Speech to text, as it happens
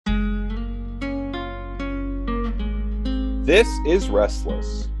This is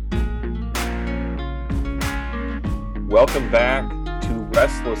Restless. Welcome back to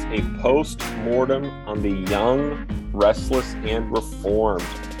Restless, a post-mortem on the young, restless, and reformed.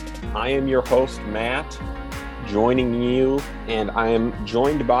 I am your host, Matt, joining you, and I am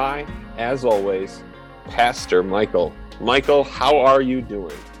joined by, as always, Pastor Michael. Michael, how are you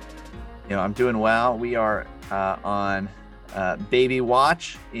doing? I'm doing well. We are on baby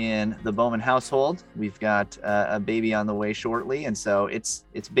watch in the Bowman household. We've got a baby on the way shortly, and so it's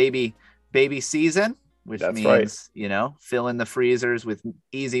baby season, which That's means right. Fill in the freezers with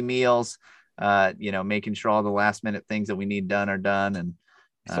easy meals. Making sure all the last minute things that we need done are done, and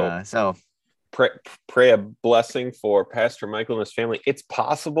so pray a blessing for Pastor Michael and his family. It's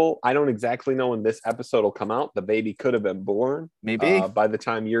possible, I don't exactly know when this episode will come out, the baby could have been born maybe by the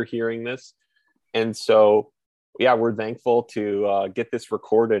time you're hearing this, and so yeah, we're thankful to get this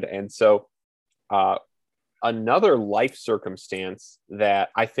recorded. And so another life circumstance that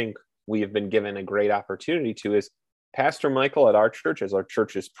I think we have been given a great opportunity to is Pastor Michael at our church, as our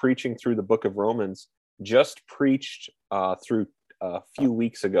church is preaching through the book of Romans, just preached through a few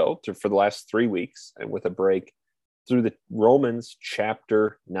weeks ago for the last 3 weeks, and with a break through the Romans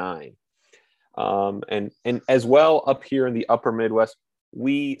chapter 9. And as well, up here in the upper Midwest,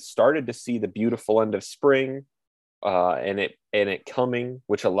 we started to see the beautiful end of spring and it coming,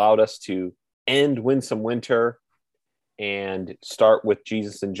 which allowed us to end Winsome Winter and start with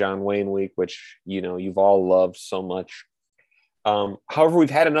Jesus and John Wayne week, which you've all loved so much. However,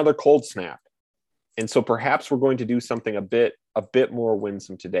 we've had another cold snap, and so perhaps we're going to do something a bit more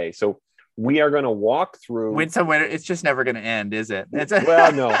winsome today. So we are going to walk through Winsome Winter. It's just never going to end, is it?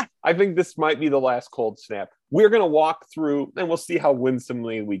 Well, no, I think this might be the last cold snap. We're going to walk through, and we'll see how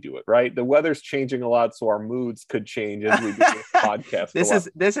winsomely we do it, right? The weather's changing a lot, so our moods could change as we do this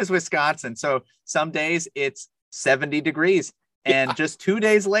podcast. This is Wisconsin. So some days it's 70 degrees, and just 2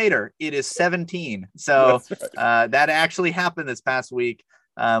 days later, it is 17. So right. That actually happened this past week.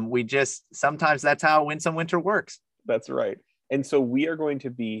 Sometimes that's how Winsome Winter works. That's right. And so we are going to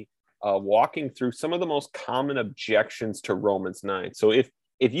be walking through some of the most common objections to Romans 9. So if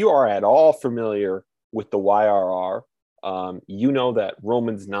you are at all familiar with the YRR, you know that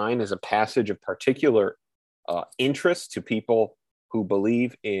Romans 9 is a passage of particular interest to people who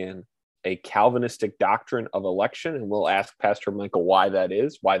believe in a Calvinistic doctrine of election. And we'll ask Pastor Michael why that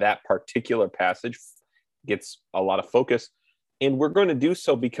is, why that particular passage gets a lot of focus. And we're going to do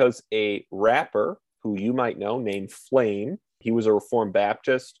so because a rapper who you might know named Flame, he was a Reformed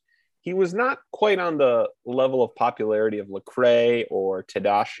Baptist. He was not quite on the level of popularity of Lecrae or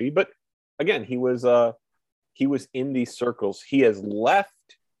Tadashi, but again, he was in these circles. He has left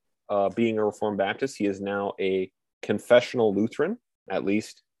being a Reformed Baptist. He is now a confessional Lutheran, at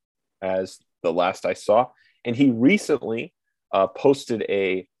least as the last I saw. And he recently posted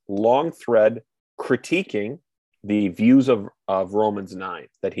a long thread critiquing the views of Romans 9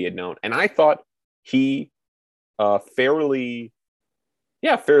 that he had known. And I thought he fairly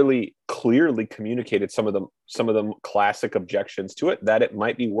clearly communicated some of the classic objections to it that it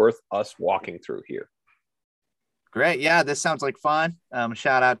might be worth us walking through here. Great. Yeah, this sounds like fun.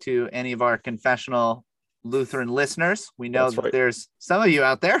 Shout out to any of our confessional Lutheran listeners. We know that there's some of you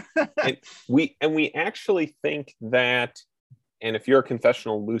out there. and we actually think that, and if you're a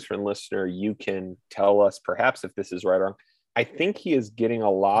confessional Lutheran listener, you can tell us perhaps if this is right or wrong. I think he is getting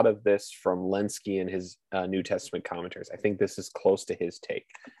a lot of this from Lenski and his New Testament commentaries. I think this is close to his take.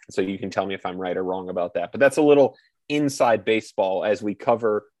 So you can tell me if I'm right or wrong about that. But that's a little inside baseball as we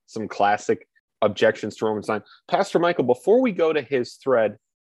cover some classic objections to Romans 9. Pastor Michael, before we go to his thread,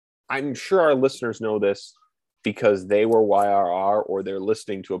 I'm sure our listeners know this because they were YRR or they're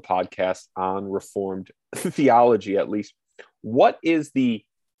listening to a podcast on Reformed theology, at least. What is the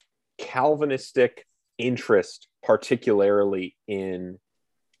Calvinistic interest particularly in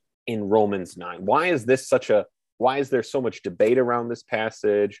Romans 9? Why is there so much debate around this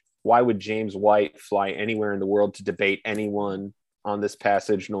passage? Why would James White fly anywhere in the world to debate anyone on this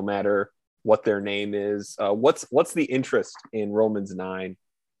passage, no matter what their name is? What's the interest in Romans 9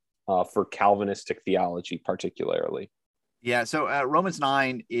 for Calvinistic theology particularly? Yeah, so Romans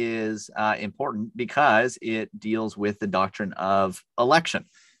 9 is important because it deals with the doctrine of election.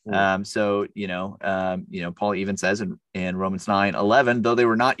 Paul even says in Romans 9:11, though they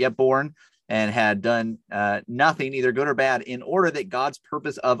were not yet born and had done nothing, either good or bad, in order that God's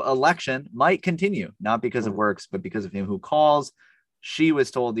purpose of election might continue, not because of works, but because of him who calls. She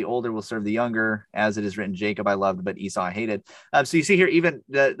was told the older will serve the younger, as it is written, Jacob I loved, but Esau I hated. So you see here, even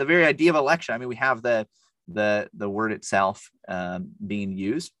the very idea of election. I mean, we have the word itself being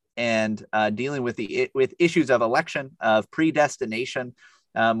used. and dealing with with issues of election, of predestination,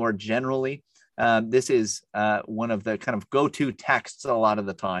 more generally. This is one of the kind of go-to texts a lot of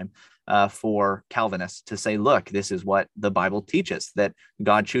the time for Calvinists to say, look, this is what the Bible teaches, that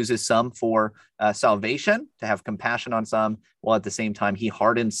God chooses some for salvation, to have compassion on some, while at the same time he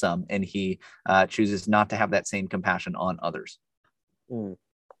hardens some, and he chooses not to have that same compassion on others. And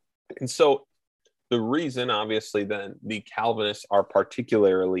so the reason, obviously, then the Calvinists are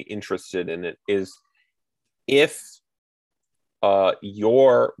particularly interested in it is if what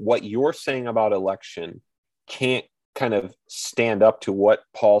you're saying about election can't kind of stand up to what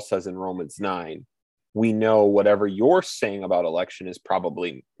Paul says in Romans 9, we know whatever you're saying about election is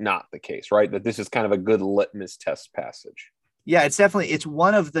probably not the case, right? That this is kind of a good litmus test passage. Yeah, it's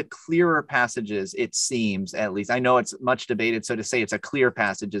one of the clearer passages, it seems, at least. I know it's much debated, so to say it's a clear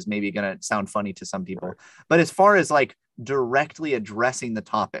passage is maybe going to sound funny to some people. But as far as like directly addressing the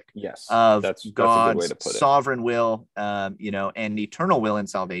topic of God's sovereign will, and eternal will in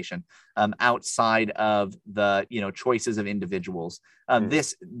salvation, outside of the choices of individuals,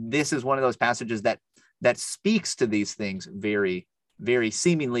 this is one of those passages that speaks to these things very, very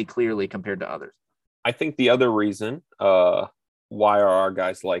seemingly clearly compared to others. I think the other reason why our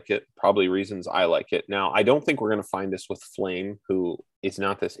guys like it, probably reasons I like it. Now, I don't think we're going to find this with Flame, who is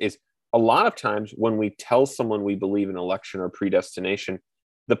not this, is a lot of times when we tell someone we believe in election or predestination,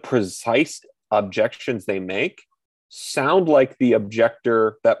 the precise objections they make sound like the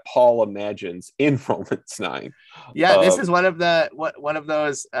objector that Paul imagines in Romans 9. Yeah, this is one of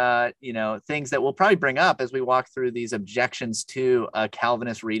those things that we'll probably bring up as we walk through these objections to a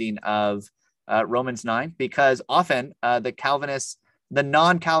Calvinist reading of Romans 9, because often the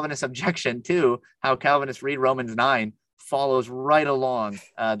non-Calvinist objection to how Calvinists read Romans 9 follows right along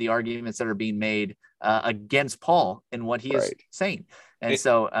the arguments that are being made against Paul and what he is saying. And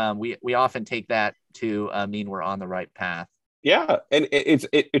so we often take that to mean we're on the right path. Yeah, and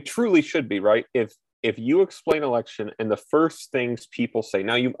it truly should be, right? If you explain election and the first things people say,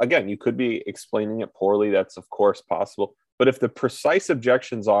 now you could be explaining it poorly, that's of course possible, but if the precise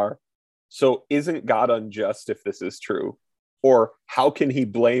objections are, so isn't God unjust if this is true? Or how can he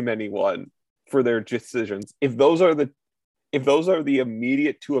blame anyone for their decisions? If those are the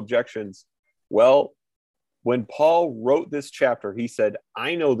immediate two objections, well, when Paul wrote this chapter, he said,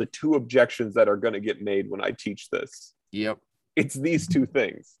 I know the two objections that are going to get made when I teach this. Yep. It's these two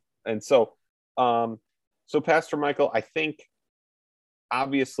things. And so Pastor Michael, I think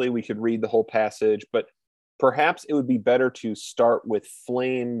obviously we could read the whole passage, but perhaps it would be better to start with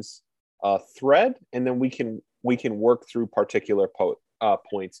Flame's thread, and then we can work through particular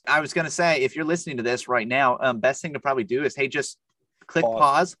points. I was going to say, if you're listening to this right now, best thing to probably do is, hey, just click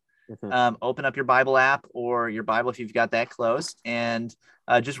pause. Open up your Bible app or your Bible if you've got that close, and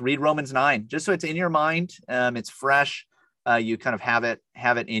just read Romans 9, just so it's in your mind. It's fresh. You kind of have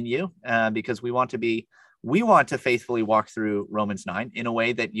it in you, because we want to faithfully walk through Romans 9 in a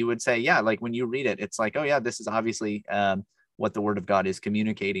way that you would say, yeah, like when you read it, it's like, oh yeah, this is obviously what the Word of God is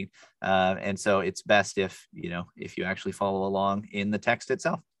communicating. And so it's best if you actually follow along in the text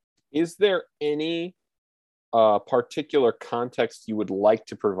itself. Is there any particular context you would like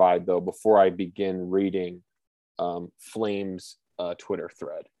to provide, though, before I begin reading Flame's Twitter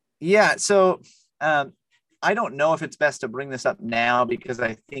thread? Yeah, so I don't know if it's best to bring this up now, because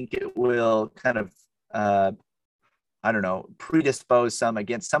I think it will kind of, predispose some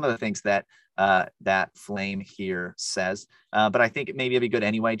against some of the things that Flame here says. But I think maybe it'd be good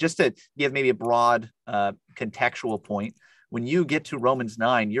anyway, just to give maybe a broad contextual point. When you get to Romans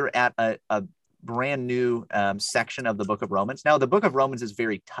 9, you're at a brand new section of the book of Romans. Now, the book of Romans is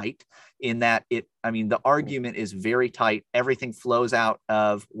very tight in that the argument is very tight. Everything flows out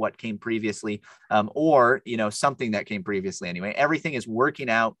of what came previously, or something that came previously anyway. Everything is working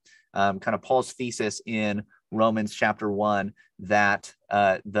out kind of Paul's thesis in Romans chapter 1, that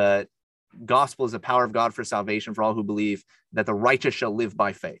the gospel is the power of God for salvation for all who believe, that the righteous shall live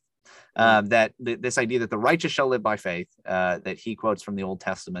by faith. This idea that the righteous shall live by faith, that he quotes from the Old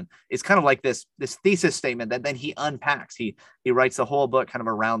Testament, is kind of like this thesis statement that then he unpacks. He writes the whole book kind of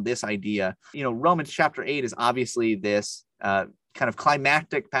around this idea. Romans chapter 8 is obviously this kind of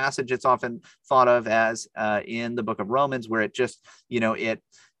climactic passage. It's often thought of as in the book of Romans, where it just,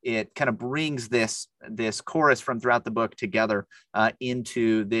 it kind of brings this chorus from throughout the book together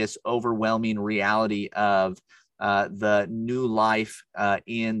into this overwhelming reality of the new life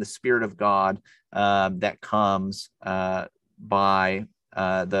in the Spirit of God that comes by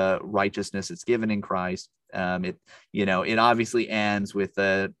the righteousness that's given in Christ. It obviously ends with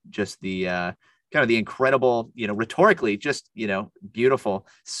just the kind of the incredible, rhetorically, just, beautiful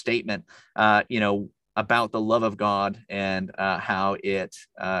statement, about the love of God and how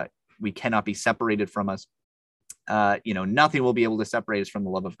we cannot be separated from us. Nothing will be able to separate us from the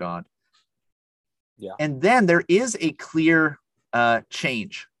love of God. Yeah. And then there is a clear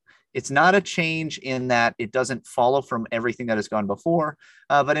change. It's not a change in that it doesn't follow from everything that has gone before.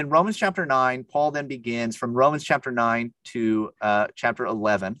 But in Romans chapter 9, Paul then begins from Romans chapter 9 to chapter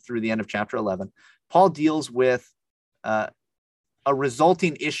 11, through the end of chapter 11. Paul deals with a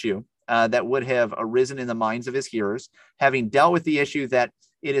resulting issue that would have arisen in the minds of his hearers, having dealt with the issue that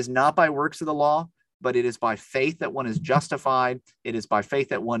it is not by works of the law, but it is by faith that one is justified. It is by faith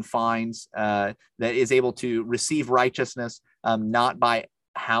that one finds that is able to receive righteousness, not by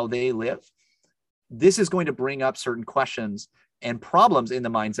how they live. This is going to bring up certain questions and problems in the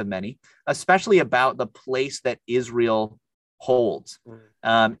minds of many, especially about the place that Israel holds.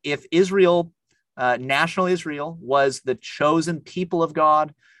 If Israel, national Israel, was the chosen people of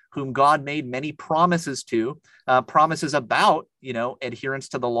God, whom God made many promises to, promises about, adherence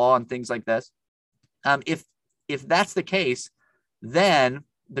to the law and things like this. If that's the case, then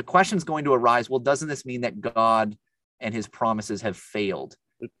the question is going to arise, well, doesn't this mean that God and his promises have failed?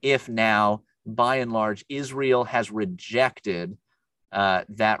 If now, by and large, Israel has rejected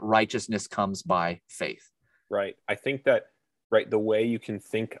that righteousness comes by faith. Right. I think that, the way you can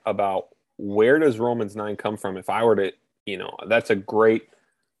think about where does Romans 9 come from, if I were to, that's a great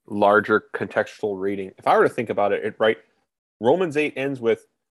larger contextual reading. If I were to think about it, Romans 8 ends with,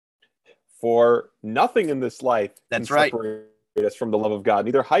 for nothing in this life can separate us from the love of God,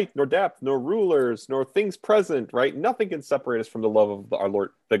 neither height nor depth, nor rulers, nor things present, right? Nothing can separate us from the love of our Lord,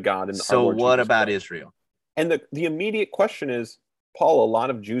 the God. And so our Lord what Jesus about Christ. Israel? And the immediate question is, Paul, a lot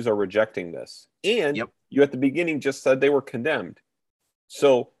of Jews are rejecting this. And you at the beginning just said they were condemned.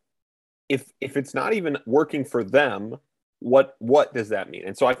 So if it's not even working for them, what does that mean?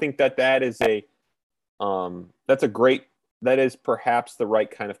 And so I think that is that is perhaps the right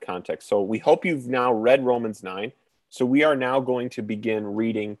kind of context. So we hope you've now read Romans 9. So we are now going to begin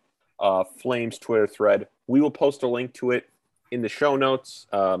reading Flame's Twitter thread. We will post a link to it in the show notes.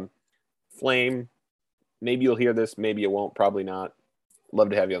 Flame, maybe you'll hear this, maybe you won't, probably not.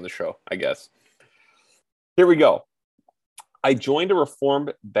 Love to have you on the show, I guess. Here we go. I joined a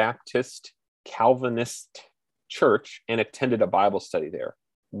Reformed Baptist Calvinist church and attended a Bible study there.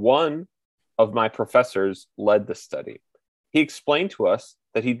 One of my professors led the study. He explained to us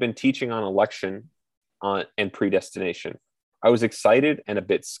that he'd been teaching on election and predestination. I was excited and a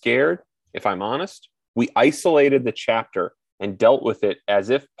bit scared, if I'm honest. We isolated the chapter and dealt with it as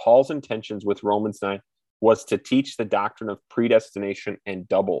if Paul's intentions with Romans 9 was to teach the doctrine of predestination and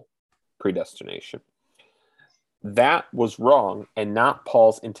double predestination. That was wrong and not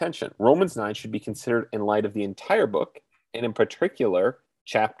Paul's intention. Romans 9 should be considered in light of the entire book, and in particular,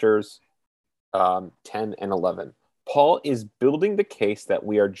 chapters 10 and 11. Paul is building the case that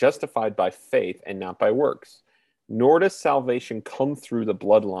we are justified by faith and not by works. Nor does salvation come through the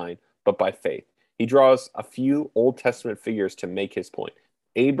bloodline, but by faith. He draws a few Old Testament figures to make his point.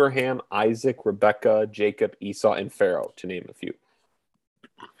 Abraham, Isaac, Rebekah, Jacob, Esau, and Pharaoh, to name a few.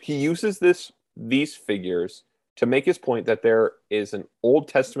 He uses these figures to make his point that there is an Old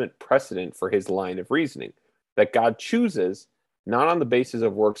Testament precedent for his line of reasoning, that God chooses not on the basis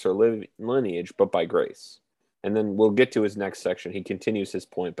of works or lineage, but by grace. And then we'll get to his next section. He continues his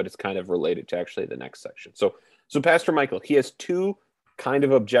point, but it's kind of related to actually the next section. So Pastor Michael, he has two kind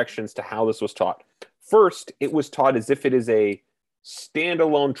of objections to how this was taught. First, it was taught as if it is a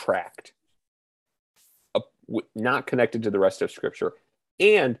standalone tract, not connected to the rest of Scripture,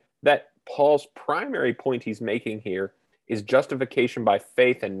 and that Paul's primary point he's making here is justification by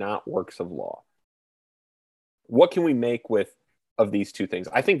faith and not works of law. What can we make of these two things?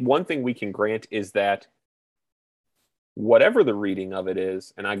 I think one thing we can grant is that whatever the reading of it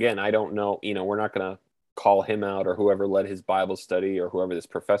is, and again, I don't know, we're not going to call him out or whoever led his Bible study or whoever this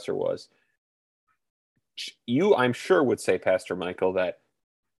professor was. You, I'm sure, would say, Pastor Michael, that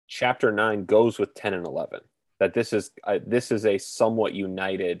chapter 9 goes with 10 and 11, that this is a somewhat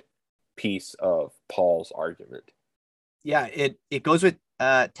united piece of Paul's argument. Yeah, it goes with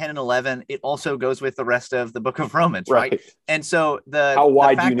 10 and 11. It also goes with the rest of the book of Romans, right? And so how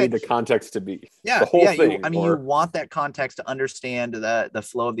wide do you need the context to be? Yeah, the whole thing. You want that context to understand the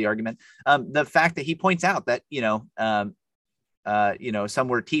flow of the argument. The fact that he points out that some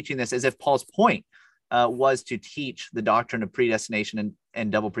were teaching this as if Paul's point was to teach the doctrine of predestination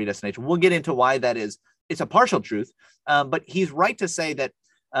and double predestination. We'll get into why that is. It's a partial truth, but he's right to say that,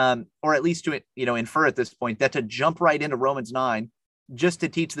 or at least to infer at this point that to jump right into Romans 9 just to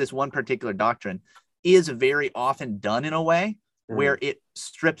teach this one particular doctrine is very often done in a way where it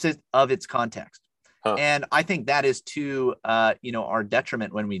strips it of its context. And I think that is to, our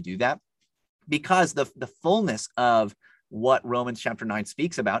detriment when we do that, because the fullness of what Romans chapter 9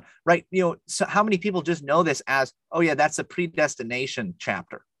 speaks about, right? So how many people just know this as, oh yeah, that's a predestination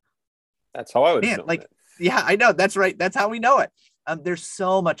chapter. That's how I would know it. Yeah, I know. That's right. That's how we know it. There's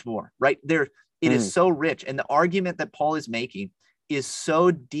so much more, right? It is so rich. And the argument that Paul is making is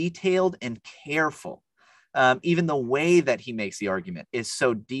so detailed and careful. Even the way that he makes the argument is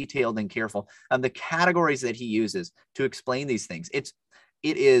so detailed and careful. The categories that he uses to explain these things,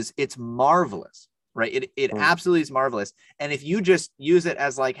 it's marvelous, right? It absolutely is marvelous. And if you just use it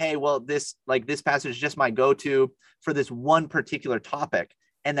as like, hey, well, this passage is just my go-to for this one particular topic,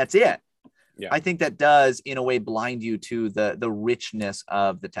 and that's it. Yeah. I think that does, in a way, blind you to the richness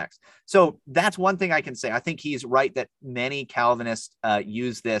of the text. So that's one thing I can say. I think he's right that many Calvinists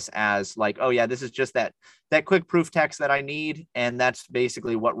use this as like, oh yeah, this is just that quick proof text that I need, and that's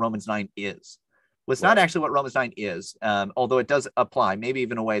basically what Romans 9 is. Well, it's not actually what Romans 9 is, although it does apply, maybe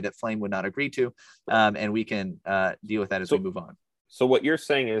even a way that Flame would not agree to, and we can deal with that as we move on. So what you're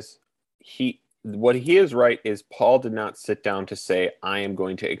saying is what he is right is Paul did not sit down to say, I am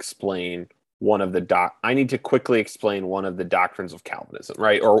going to explain one of I need to quickly explain one of the doctrines of Calvinism,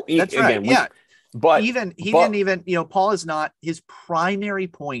 right? Or that's right. Again, yeah. But he didn't even, Paul is not, his primary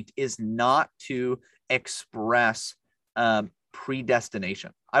point is not to express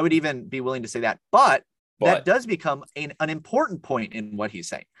predestination. I would even be willing to say that, but that does become an important point in what he's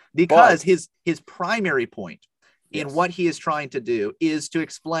saying, because his primary point in what he is trying to do is to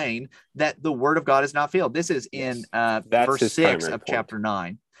explain that the word of God is not failed. This is in verse 6 of chapter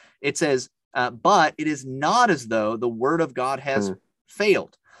 9. It says, but it is not as though the word of God has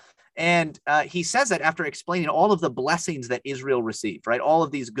failed. And he says that after explaining all of the blessings that Israel received, right? All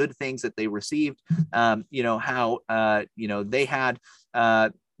of these good things that they received, how, they had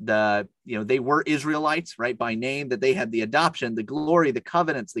they were Israelites, right? By name, that they had the adoption, the glory, the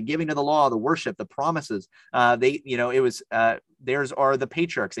covenants, the giving of the law, the worship, the promises. Theirs are the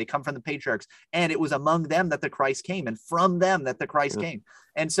patriarchs. They come from the patriarchs, and it was among them that the Christ came, and from them that the Christ came.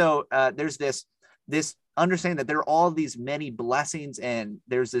 And so there's this understanding that there are all these many blessings, and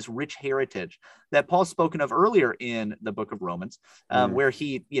there's this rich heritage that Paul's spoken of earlier in the book of Romans, where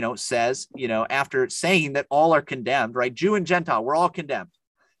he, says, after saying that all are condemned, right? Jew and Gentile, we're all condemned.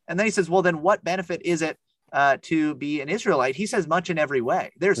 And then he says, well, then what benefit is it to be an Israelite? He says much in every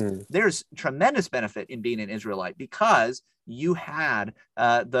way. There's tremendous benefit in being an Israelite, because you had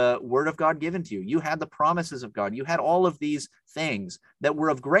the word of God given to you. You had the promises of God. You had all of these things that were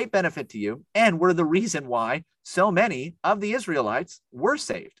of great benefit to you, and were the reason why so many of the Israelites were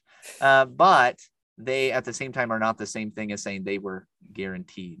saved. But they, at the same time, are not the same thing as saying they were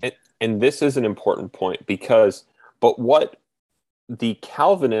guaranteed. And this is an important point, but what the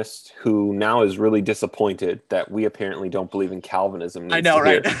Calvinist who now is really disappointed that we apparently don't believe in Calvinism, I know,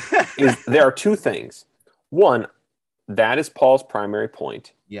 right? is there are two things. One, that is Paul's primary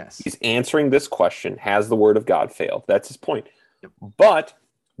point. Yes. He's answering this question, has the word of God failed? That's his point. Yep. But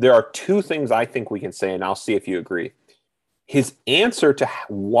there are two things I think we can say, and I'll see if you agree. His answer to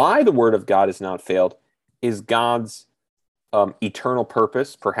why the word of God has not failed is God's eternal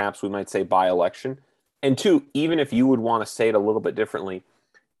purpose, perhaps we might say by election. And two, even if you would want to say it a little bit differently,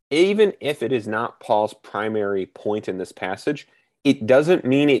 even if it is not Paul's primary point in this passage, it doesn't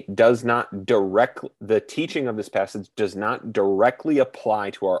mean it does not the teaching of this passage does not directly apply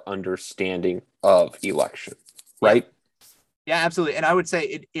to our understanding of election, right? Yeah, absolutely. And I would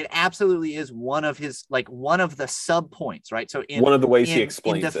say it absolutely is one of the sub points, right? So one of the ways he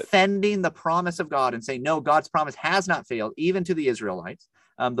explains in defending the promise of God and saying, no, God's promise has not failed, even to the Israelites.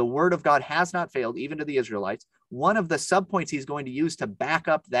 The word of God has not failed, even to the Israelites. One of the sub points he's going to use to back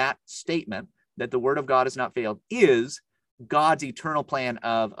up that statement that the word of God has not failed is God's eternal plan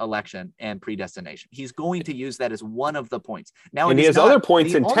of election and predestination. He's going to use that as one of the points. Now, and he has other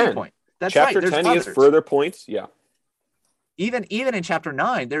points in 10. Point. That's chapter right. 10, he has further points. Yeah. Even in chapter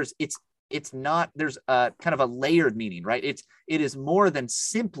 9, there's kind of a layered meaning, right? It is more than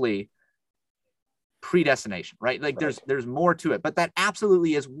simply predestination, right? Like there's more to it, but that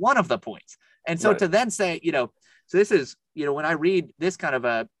absolutely is one of the points. And so to then say, so this is, when I read this kind of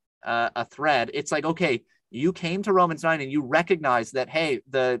a thread, it's like, okay, you came to Romans 9 and you recognize that, hey,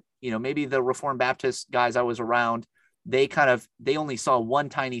 maybe the Reformed Baptist guys I was around, they only saw one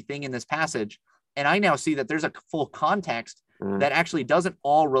tiny thing in this passage. And I now see that there's a full context that actually doesn't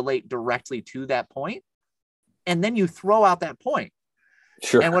all relate directly to that point. And then you throw out that point.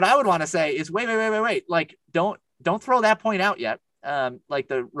 Sure. And what I would want to say is, wait. Like, don't throw that point out yet. like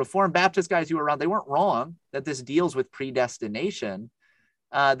the Reformed Baptist guys who were around, they weren't wrong that this deals with predestination.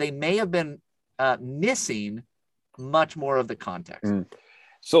 They may have been missing much more of the context.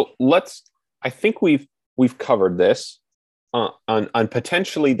 So I think we've covered this on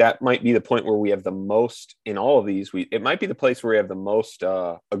potentially that might be the point where we have the most in all of these. It might be the place where we have the most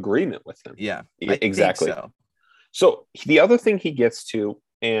agreement with them. Yeah, exactly. So the other thing he gets to,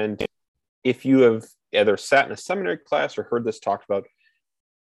 and if you have either sat in a seminary class or heard this talked about,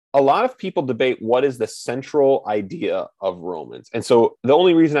 a lot of people debate what is the central idea of Romans. And so the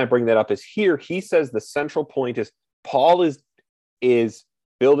only reason I bring that up is here he says the central point is Paul is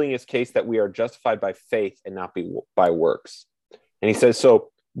building his case that we are justified by faith and not by works. And he says, so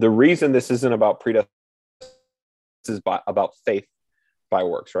the reason this isn't about predestination, this is about faith by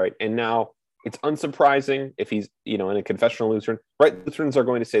works, right? And now it's unsurprising if he's, in a confessional Lutheran, right? Lutherans are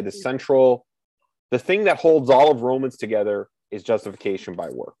going to say the thing that holds all of Romans together is justification by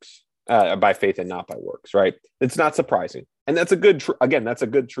works, by faith and not by works, right? It's not surprising. And that's a good, that's a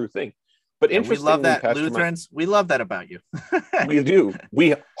good, true thing. But interestingly, we love that, Pastor Lutherans. We love that about you. We do.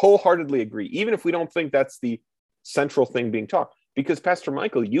 We wholeheartedly agree, even if we don't think that's the central thing being taught. Because Pastor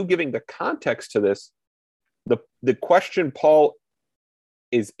Michael, you giving the context to this, the question Paul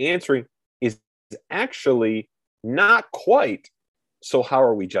is answering is actually not quite, so how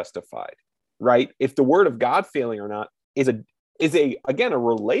are we justified, right? If the word of God failing or not is again a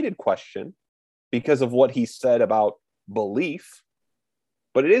related question because of what he said about belief.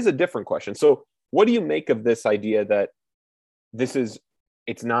 But it is a different question. So what do you make of this idea that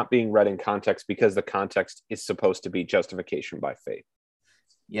it's not being read in context because the context is supposed to be justification by faith?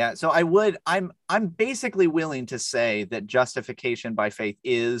 Yeah, so I'm basically willing to say that justification by faith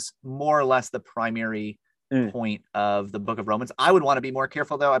is more or less the primary point of the book of Romans. I would want to be more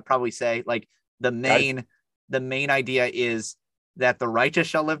careful though. I'd probably say like the main idea is that the righteous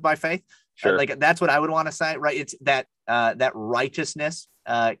shall live by faith. Sure. Like that's what I would want to say, right? It's that righteousness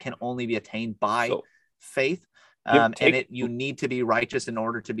can only be attained by faith, you need to be righteous in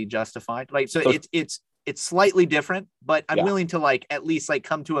order to be justified, right? So it's slightly different, but I'm willing to like at least like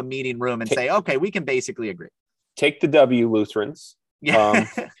come to a meeting room and say, okay, we can basically agree. Take the W, Lutherans. Yeah,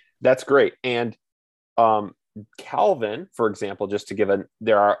 that's great. And Calvin, for example, just to give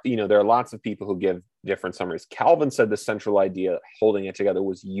there are lots of people who give different summaries. Calvin said the central idea holding it together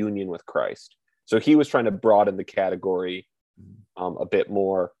was union with Christ. So he was trying to broaden the category a bit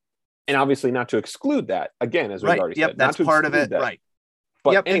more, and obviously not to exclude that. Again, as we've already said, that's part of it, that. Right?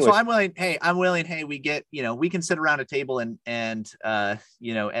 But anyways, and so I'm willing. Hey, we get, we can sit around a table and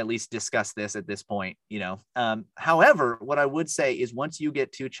at least discuss this at this point. However, what I would say is once you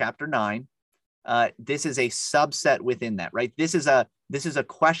get to chapter 9. This is a subset within that, right? This is a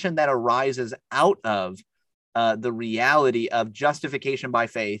question that arises out of the reality of justification by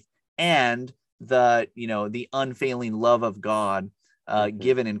faith and the unfailing love of God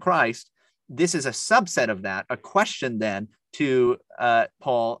given in Christ. This is a subset of that, a question then to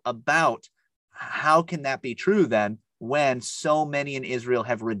Paul about how can that be true then when so many in Israel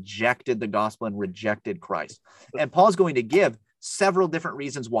have rejected the gospel and rejected Christ. And Paul's going to give several different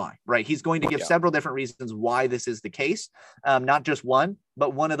reasons why, right? He's going to give several different reasons why this is the case. Not just one,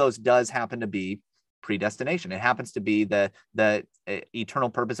 but one of those does happen to be predestination. It happens to be the eternal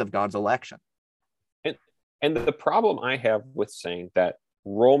purpose of God's election. And the problem I have with saying that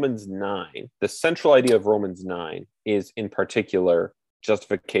Romans 9, the central idea of Romans 9 is in particular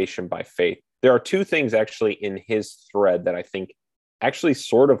justification by faith. There are two things actually in his thread that I think actually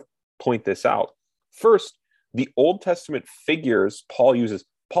sort of point this out. First, the Old Testament figures Paul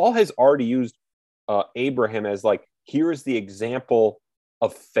has already used Abraham as like, here is the example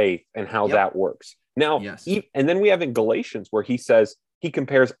of faith and how that works. Now, and then we have in Galatians where he says, he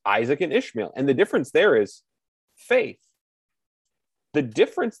compares Isaac and Ishmael. And the difference there is faith. The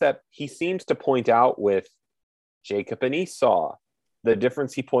difference that he seems to point out with Jacob and Esau, the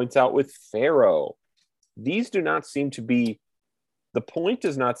difference he points out with Pharaoh, these do not seem to be, the point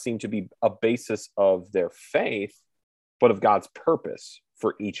does not seem to be a basis of their faith, but of God's purpose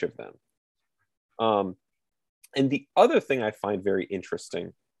for each of them. And the other thing I find very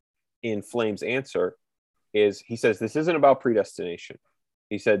interesting in Flame's answer is he says, this isn't about predestination.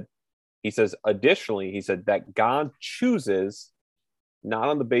 He says, additionally, he said that God chooses not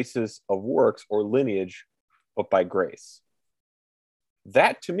on the basis of works or lineage, but by grace.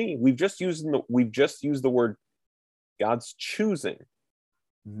 That to me, we've just used the word God's choosing.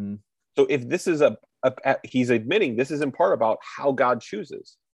 Mm-hmm. So if this is he's admitting this is in part about how God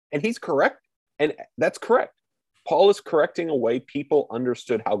chooses, and he's correct, and that's correct. Paul is correcting a way people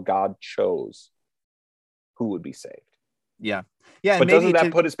understood how God chose who would be saved. Yeah. Yeah. But doesn't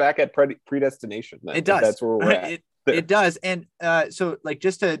that put us back at predestination? Then, it does. That's where we're at. It does. And so like,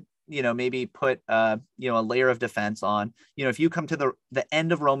 just to, maybe put, a layer of defense on, if you come to the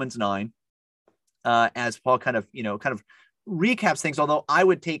end of Romans 9, as Paul kind of recaps things, although I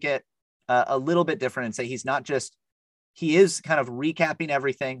would take it a little bit different and say he is kind of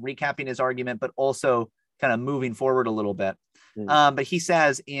recapping his argument, but also kind of moving forward a little bit. But he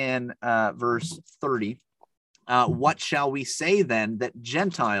says in verse 30, what shall we say then, that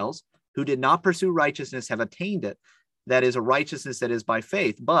Gentiles who did not pursue righteousness have attained it? That is a righteousness that is by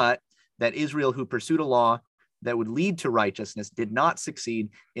faith, but that Israel, who pursued a law that would lead to righteousness, did not succeed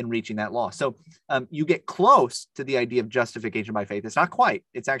in reaching that law. So you get close to the idea of justification by faith. It's not quite.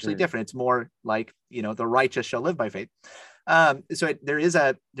 It's actually different. It's more like, the righteous shall live by faith. So there is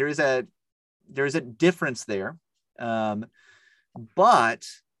a difference there. But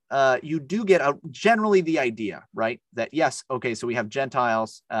you do get generally the idea, right? That yes, okay, so we have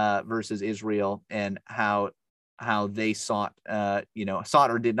Gentiles versus Israel, and how they sought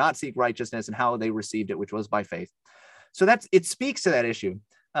or did not seek righteousness, and how they received it, which was by faith. So it speaks to that issue.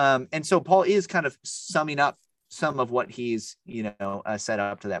 And so Paul is kind of summing up some of what he's, set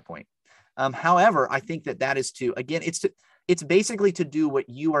up to that point. However, I think that is it's basically to do what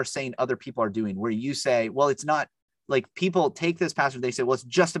you are saying other people are doing, where you say, well, it's not like, people take this passage, they say, well, it's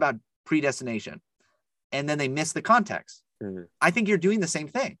just about predestination, and then they miss the context. I think you're doing the same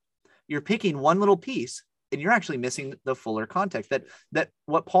thing. You're picking one little piece, and you're actually missing the fuller context. That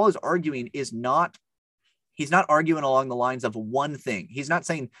what Paul is arguing is not, he's not arguing along the lines of one thing. He's not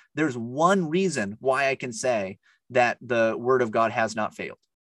saying there's one reason why I can say that the word of God has not failed.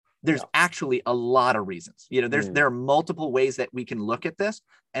 There's actually a lot of reasons. There are multiple ways that we can look at this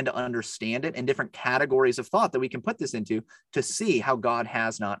and to understand it, and different categories of thought that we can put this into to see how God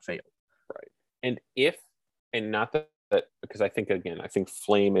has not failed. Right. And not that, because I think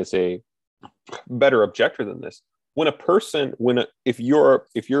Flame is a better objector than this. If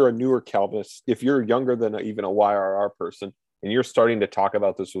you're a newer Calvinist, if you're younger than even a YRR person, and you're starting to talk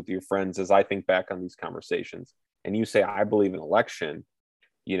about this with your friends, as I think back on these conversations, and you say, I believe in election,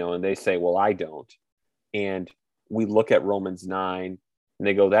 and they say, well, I don't. And we look at Romans 9 and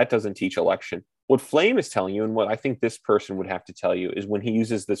they go, that doesn't teach election. What Flame is telling you, and what I think this person would have to tell you, is when he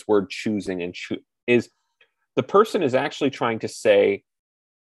uses this word choosing, is the person is actually trying to say,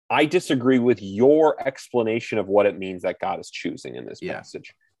 I disagree with your explanation of what it means that God is choosing in this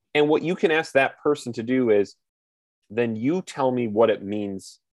passage. And what you can ask that person to do is, then you tell me what it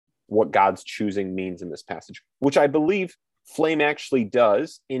means, what God's choosing means in this passage, which I believe Flame actually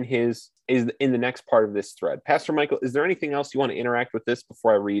does in the next part of this thread. Pastor Michael, is there anything else you want to interact with this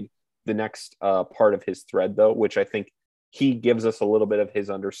before I read the next part of his thread, though, which I think he gives us a little bit of his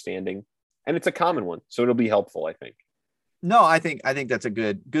understanding, and it's a common one, so it'll be helpful, I think. No, I think that's a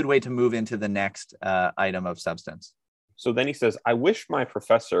good way to move into the next item of substance. So then he says, I wish my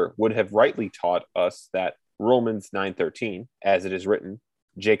professor would have rightly taught us that Romans 9:13, as it is written,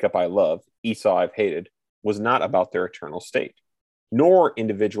 Jacob I loved, Esau I've hated, was not about their eternal state, nor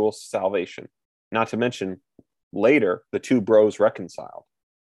individual salvation, not to mention later the two bros reconciled,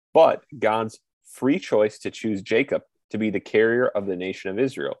 but God's free choice to choose Jacob to be the carrier of the nation of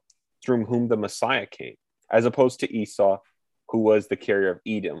Israel, through whom the Messiah came, as opposed to Esau, who was the carrier of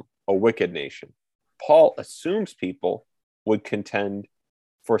Edom, a wicked nation. Paul assumes people would contend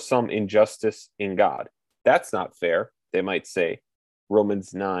for some injustice in God. That's not fair, they might say.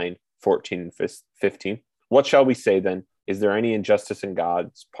 Romans 9:14 and 15. What shall we say then? Is there any injustice in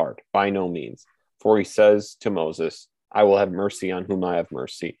God's part? By no means. For he says to Moses, I will have mercy on whom I have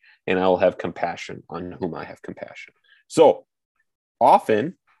mercy, and I will have compassion on whom I have compassion. So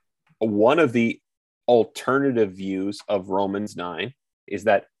often, one of the alternative views of Romans 9 is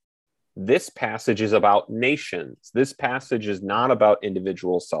that this passage is about nations. This passage is not about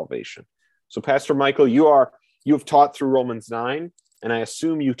individual salvation. So Pastor Michael, you have taught through Romans 9, and I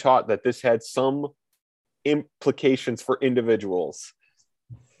assume you taught that this had some implications for individuals.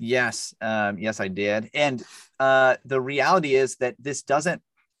 Yes, I did. And the reality is that the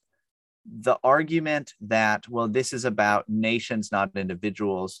argument that, well, this is about nations, not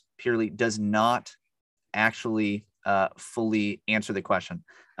individuals, purely does not actually fully answer the question.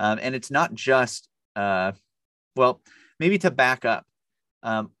 And it's not just, maybe to back up,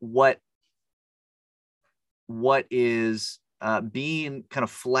 what is being kind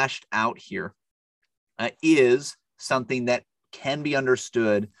of fleshed out here is something that can be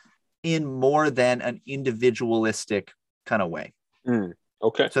understood in more than an individualistic kind of way.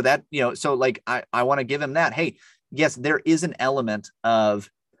 Okay. So that, I want to give him that. Hey, yes, there is an element of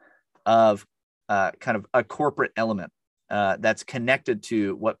kind of a corporate element that's connected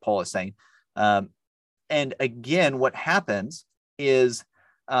to what Paul is saying. And again, what happens is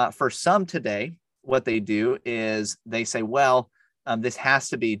for some today, what they do is they say, well, this has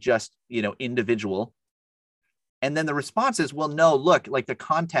to be just, individual. And then the response is, well, no, look, like the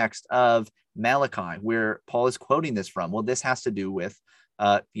context of Malachi, where Paul is quoting this from, well, this has to do with,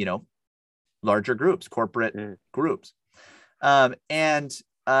 larger groups, corporate groups. And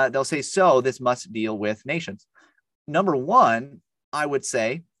they'll say, so this must deal with nations. Number one, I would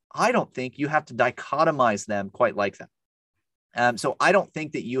say, I don't think you have to dichotomize them quite like that. So I don't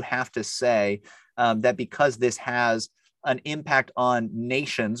think that you have to say that because this has an impact on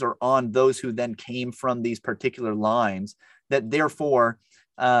nations or on those who then came from these particular lines, that therefore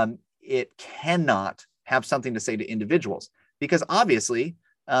it cannot have something to say to individuals, because obviously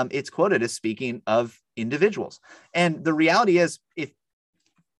it's quoted as speaking of individuals. And the reality is, if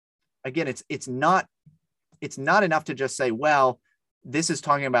again, it's not enough to just say, well, this is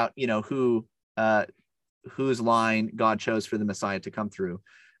talking about, whose line God chose for the Messiah to come through.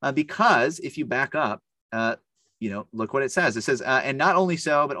 Because if you back up, look what it says. It says, and not only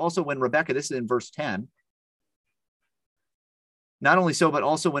so, but also when Rebekah, this is in verse 10, not only so, but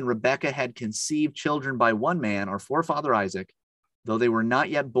also when Rebekah had conceived children by one man, our forefather Isaac, though they were not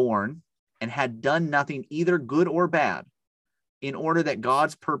yet born and had done nothing either good or bad, in order that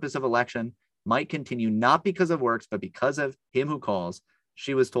God's purpose of election might continue, not because of works, but because of him who calls,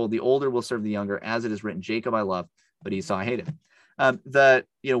 she was told, the older will serve the younger, as it is written, Jacob I love, but Esau I hated. One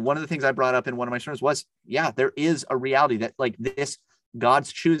of the things I brought up in one of my sermons was, there is a reality that like this,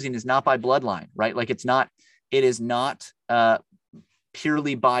 God's choosing is not by bloodline, right? Like it is not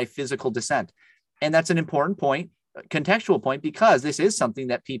purely by physical descent. And that's an important point, contextual point, because this is something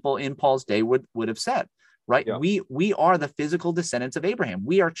that people in Paul's day would have said, right? Yeah. We are the physical descendants of Abraham.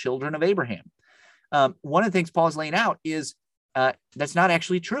 We are children of Abraham. One of the things Paul is laying out is that's not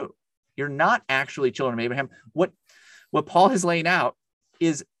actually true. You're not actually children of Abraham. What Paul is laying out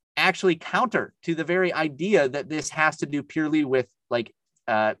is actually counter to the very idea that this has to do purely with like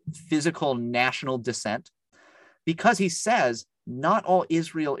physical national descent, because he says not all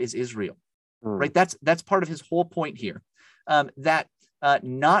Israel is Israel, right? That's part of his whole point here, that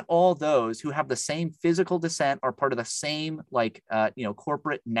not all those who have the same physical descent are part of the same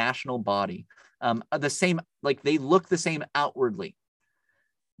corporate national body, the same, like they look the same outwardly.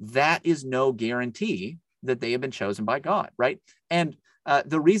 That is no guarantee that they have been chosen by God, right? And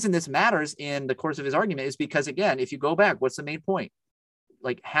the reason this matters in the course of his argument is because, again, if you go back, what's the main point?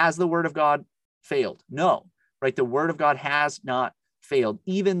 Like, has the word of God failed? No, right? The word of God has not failed,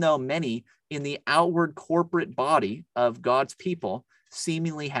 even though many in the outward corporate body of God's people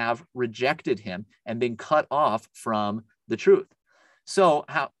seemingly have rejected him and been cut off from the truth. So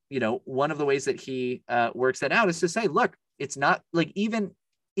one of the ways that he works that out is to say, look, it's not like even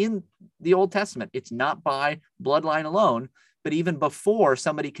in the Old Testament, it's not by bloodline alone, but even before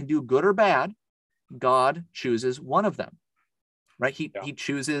somebody can do good or bad, God chooses one of them, right? He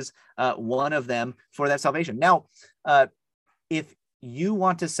chooses one of them for that salvation. Now, if you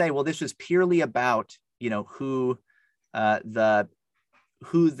want to say, well, this was purely about, who the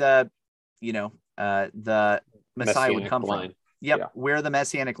Messiah would come from. Where the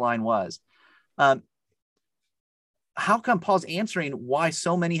Messianic line was. How come Paul's answering why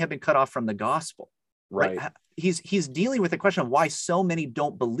so many have been cut off from the gospel? Right. He's dealing with the question of why so many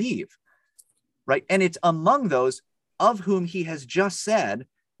don't believe. Right. And it's among those of whom he has just said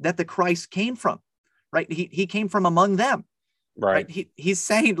that the Christ came from. Right. He came from among them. Right. He's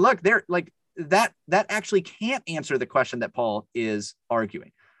saying, look, they're like that actually can't answer the question that Paul is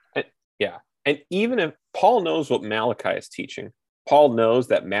arguing. And even if Paul knows what Malachi is teaching, Paul knows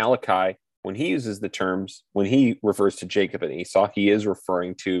that Malachi, when he uses the terms, when he refers to Jacob and Esau, he is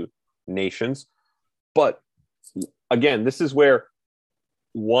referring to nations. But again, this is where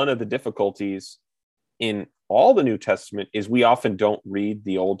one of the difficulties in all the New Testament is we often don't read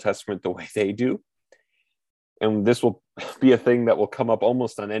the Old Testament the way they do. And this will be a thing that will come up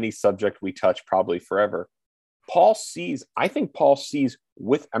almost on any subject we touch probably forever. I think Paul sees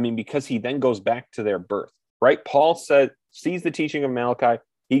because he then goes back to their birth, right? Paul sees the teaching of Malachi.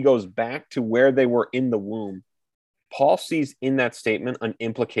 He goes back to where they were in the womb. Paul sees in that statement an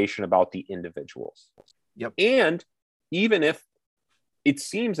implication about the individuals. Yep. And even if it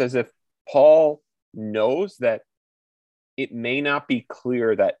seems as if Paul knows that it may not be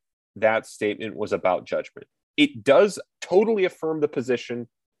clear that that statement was about judgment, it does totally affirm the position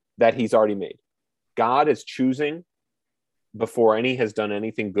that he's already made. God is choosing before any has done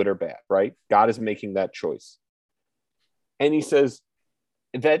anything good or bad, right? God is making that choice. And he says,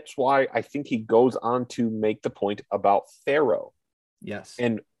 that's why I think he goes on to make the point about Pharaoh. Yes.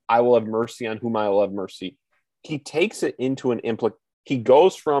 And I will have mercy on whom I will have mercy. He takes it into an he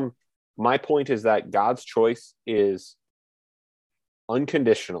goes from, my point is that God's choice is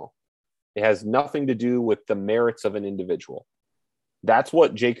unconditional. It has nothing to do with the merits of an individual. That's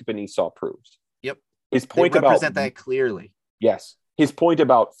what Jacob and Esau proves. Yep. His point they represent about that clearly. Yes. His point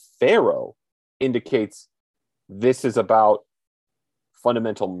about Pharaoh indicates this is about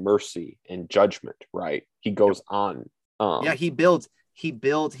fundamental mercy and judgment, right? He goes on. He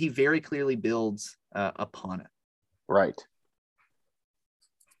very clearly builds upon it. Right.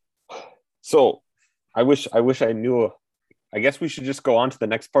 So I wish I knew. I guess we should just go on to the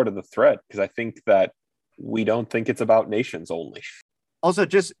next part of the thread, because I think that we don't think it's about nations only. Also,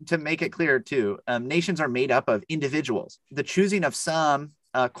 just to make it clear too, nations are made up of individuals. The choosing of some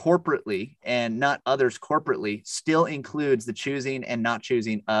corporately and not others corporately still includes the choosing and not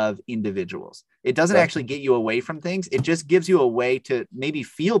choosing of individuals. It doesn't actually get you away from things. It just gives you a way to maybe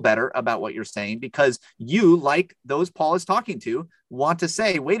feel better about what you're saying, because you, like those Paul is talking to, want to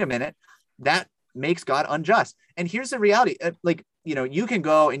say, wait a minute, that makes God unjust. And here's the reality. You can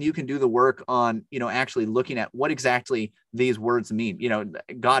go and you can do the work on, actually looking at what exactly these words mean.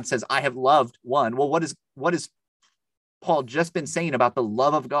 God says, I have loved one. Well, what is Paul just been saying about the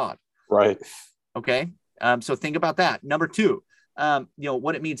love of God? Right. Okay. So think about that. Number two,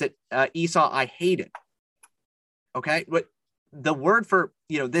 what it means that Esau, I hated. Okay. But the word for,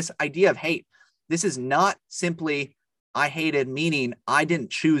 this idea of hate, this is not simply I hated, meaning I didn't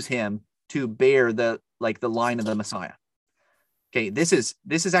choose him to bear the line of the Messiah. Okay. This is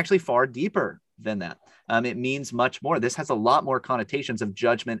actually far deeper than that. It means much more. This has a lot more connotations of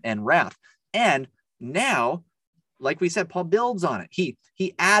judgment and wrath. And now, like we said, Paul builds on it. He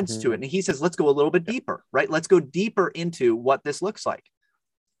adds to it, and he says, let's go a little bit deeper, right? Let's go deeper into what this looks like.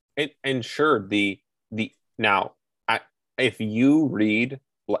 And sure, if you read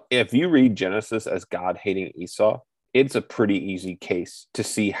Genesis as God hating Esau, it's a pretty easy case to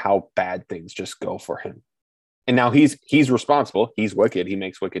see how bad things just go for him. And now he's responsible. He's wicked. He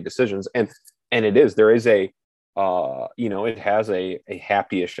makes wicked decisions. And there is a, it has a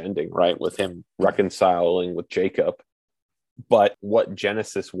happy-ish ending, right? With him reconciling with Jacob. But what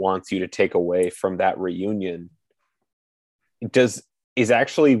Genesis wants you to take away from that reunion is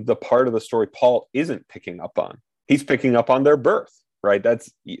actually the part of the story Paul isn't picking up on. He's picking up on their birth, right? That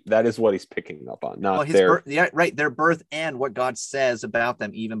is what he's picking up on, not their birth, their birth and what God says about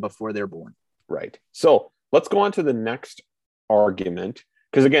them even before they're born. Right. So let's go on to the next argument,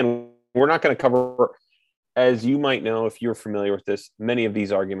 because again, we're not going to cover, as you might know, if you're familiar with this, many of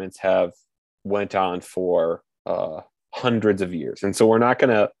these arguments have went on for hundreds of years. And so we're not going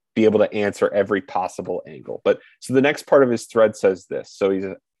to be able to answer every possible angle. But so the next part of his thread says this.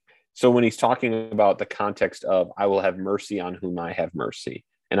 So when he's talking about the context of, I will have mercy on whom I have mercy,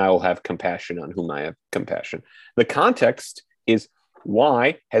 and I will have compassion on whom I have compassion. The context is,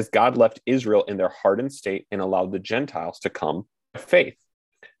 why has God left Israel in their hardened state and allowed the Gentiles to come by faith?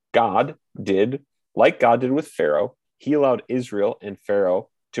 God did with Pharaoh. He allowed Israel and Pharaoh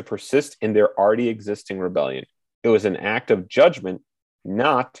to persist in their already existing rebellion. It was an act of judgment,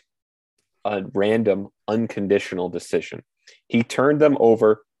 not a random, unconditional decision. He turned them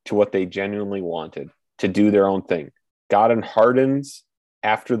over to what they genuinely wanted, to do their own thing. God hardens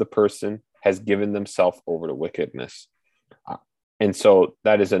after the person has given themselves over to wickedness. And so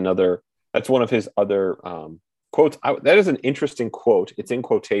that's one of his other quotes. That is an interesting quote. It's in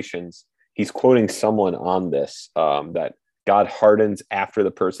quotations. He's quoting someone on this, that God hardens after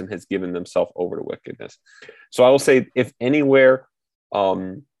the person has given themselves over to wickedness. So I will say, if anywhere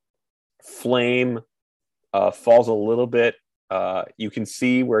Flame falls a little bit, you can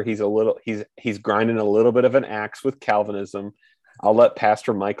see where he's grinding a little bit of an axe with Calvinism. I'll let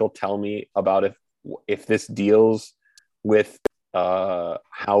Pastor Michael tell me about if this deals with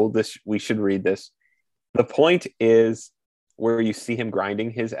how we should read this. The point is, where you see him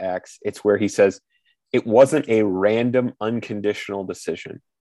grinding his axe, it's where he says it wasn't a random, unconditional decision.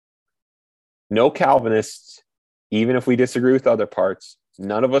 No Calvinists, even if we disagree with other parts,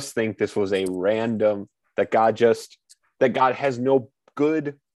 none of us think this was a random, that God has no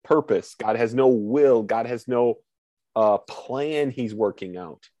good purpose. God has no will. God has no plan he's working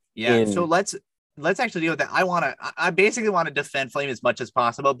out. Yeah. So let's actually deal with that. I basically want to defend Flame as much as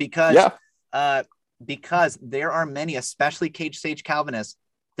possible, because there are many, especially Cage Sage Calvinists,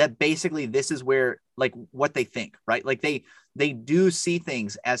 that basically this is where, like, what they think, right? Like they do see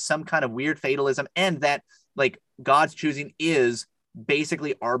things as some kind of weird fatalism, and that, like, God's choosing is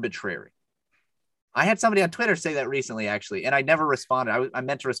basically arbitrary. I had somebody on Twitter say that recently, actually, and I never responded. I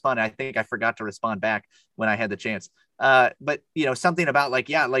meant to respond. I think I forgot to respond back when I had the chance. But something about like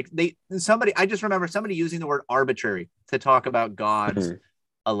I just remember somebody using the word arbitrary to talk about God's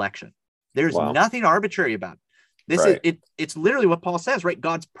election. There's nothing arbitrary about it. This is it. It's literally what Paul says, right?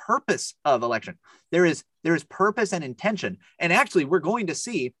 God's purpose of election. There is purpose and intention, and actually, we're going to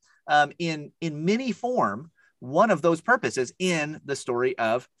see in many form one of those purposes in the story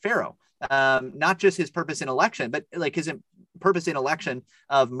of Pharaoh. Not just his purpose in election, but like his purpose in election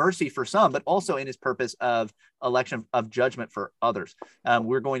of mercy for some, but also in his purpose of election of judgment for others.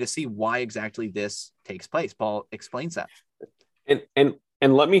 We're going to see why exactly this takes place. Paul explains that. And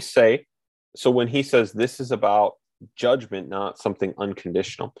let me say, so when he says this is about judgment, not something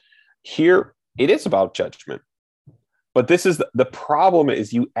unconditional, here it is about judgment. But this is the problem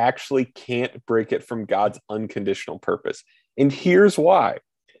is you actually can't break it from God's unconditional purpose. And here's why.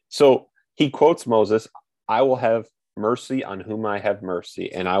 So he quotes Moses, I will have mercy on whom I have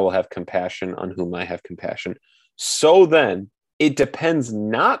mercy, and I will have compassion on whom I have compassion. So then it depends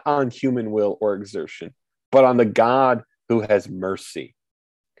not on human will or exertion, but on the God who has mercy.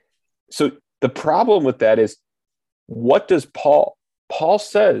 So the problem with that is, what does Paul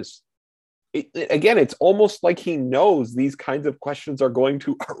says, again, it's almost like he knows these kinds of questions are going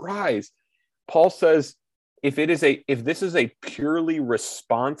to arise. Paul says, if this is a purely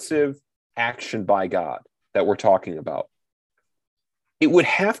responsive action by God that we're talking about, it would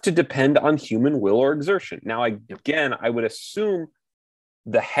have to depend on human will or exertion. Now, again, I would assume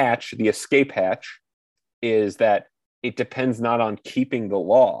the escape hatch is that it depends not on keeping the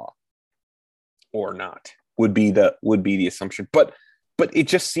law or not, would be the assumption. But it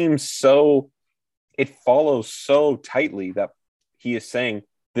just seems it follows so tightly that he is saying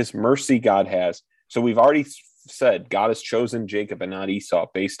this mercy God has. So we've already said God has chosen Jacob and not Esau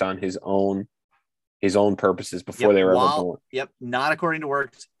based on his own purposes before they were ever born. Not according to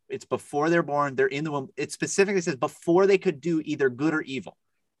works. It's before they're born. They're in the womb. It specifically says before they could do either good or evil.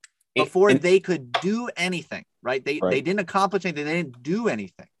 Before they could do anything, right? They didn't accomplish anything. They didn't do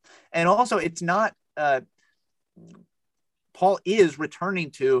anything. And also, it's not. Paul is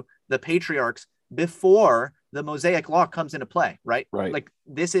returning to the patriarchs before the Mosaic law comes into play, right? Like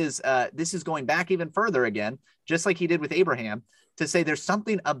this is going back even further again, just like he did with Abraham, to say there's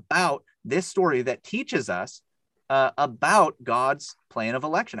something about this story that teaches us about God's plan of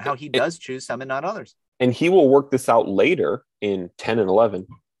election, how he does choose some and not others. And he will work this out later in 10 and 11.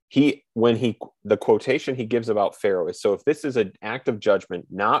 The quotation he gives about Pharaoh is, so if this is an act of judgment,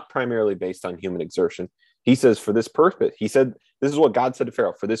 not primarily based on human exertion, he says, for this purpose, he said, this is what God said to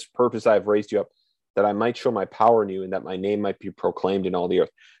Pharaoh, for this purpose I have raised you up, that I might show my power in you and that my name might be proclaimed in all the earth.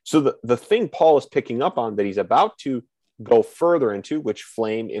 So the thing Paul is picking up on that he's about to go further into, which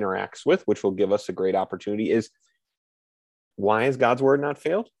Flame interacts with, which will give us a great opportunity, is why has God's word not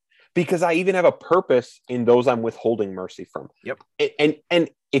failed? Because I even have a purpose in those I'm withholding mercy from. Yep. And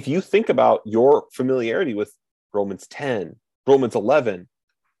if you think about your familiarity with Romans 10, Romans 11,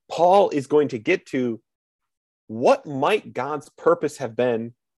 Paul is going to get to what might God's purpose have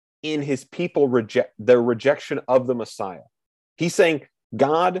been in his people their rejection of the Messiah. He's saying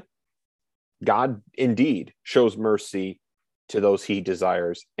God indeed shows mercy to those he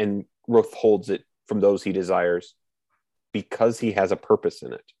desires and withholds it from those he desires because he has a purpose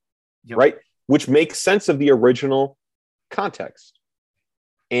in it. Yep. Right? Which makes sense of the original context.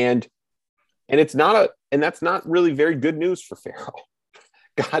 And that's not really very good news for Pharaoh.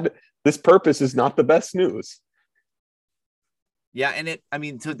 God, this purpose is not the best news. Yeah, and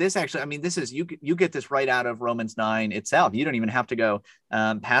this is you get this right out of Romans 9 itself. You don't even have to go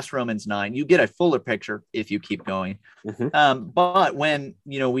past Romans 9. You get a fuller picture if you keep going. Mm-hmm. But when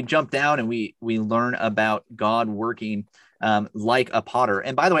we jump down and we learn about God working like a potter.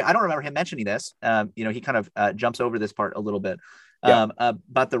 And by the way, I don't remember him mentioning this. He kind of jumps over this part a little bit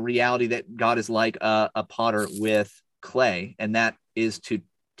about the reality that God is like a potter with clay, and that is to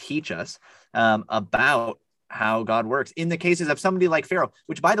teach us about how God works in the cases of somebody like Pharaoh,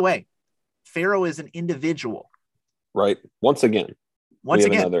 which, by the way, Pharaoh is an individual. Right. Once again,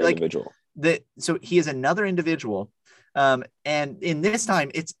 another individual. So he is another individual. And in this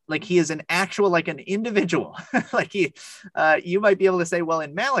time, it's like he is an individual. Like you might be able to say, well,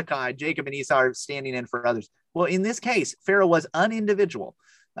 in Malachi, Jacob and Esau are standing in for others. Well, in this case, Pharaoh was an individual.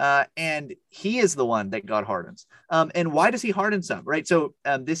 And he is the one that God hardens. And why does he harden some? Right. So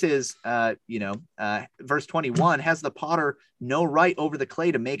this is, verse 21, has the potter no right over the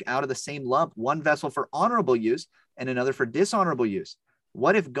clay to make out of the same lump one vessel for honorable use and another for dishonorable use?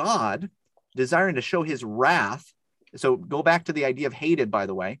 What if God, desiring to show his wrath, so go back to the idea of hated, by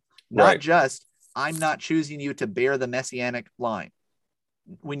the way, not just I'm not choosing you to bear the messianic line.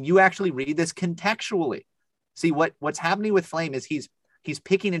 When you actually read this contextually, see what's happening with Flame is he's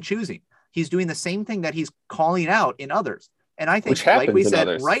picking and choosing. He's doing the same thing that he's calling out in others. And I think, like we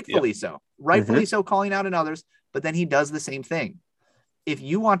said, rightfully so, calling out in others, but then he does the same thing. If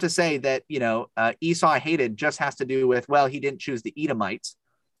you want to say that, Esau hated just has to do with, well, he didn't choose the Edomites.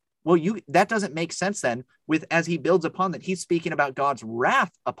 Well, that doesn't make sense then as he builds upon that, he's speaking about God's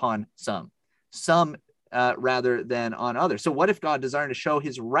wrath upon some rather than on others. So what if God, desiring to show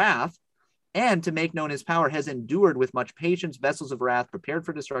his wrath and to make known his power, has endured with much patience vessels of wrath prepared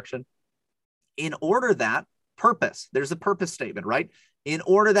for destruction, in order that purpose, there's a purpose statement, right? In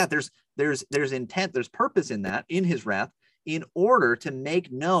order that there's intent, there's purpose in that, in his wrath, in order to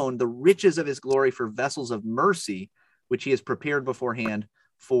make known the riches of his glory for vessels of mercy, which he has prepared beforehand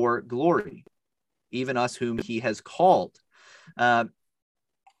for glory, even us whom he has called.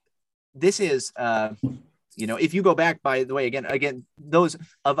 This is, if you go back, by the way, again, those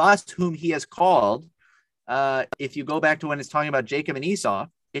of us whom he has called, if you go back to when it's talking about Jacob and Esau,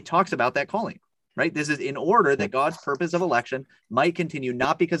 it talks about that calling, right? This is in order that God's purpose of election might continue,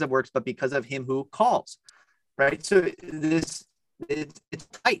 not because of works, but because of him who calls, right? So it's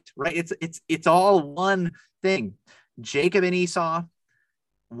tight, right? It's all one thing. Jacob and Esau,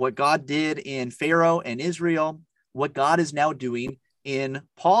 what God did in Pharaoh and Israel, what God is now doing in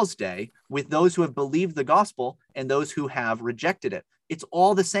Paul's day with those who have believed the gospel and those who have rejected it. It's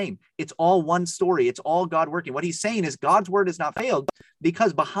all the same. It's all one story. It's all God working. What he's saying is God's word has not failed,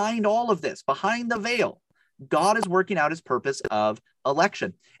 because behind all of this, behind the veil, God is working out his purpose of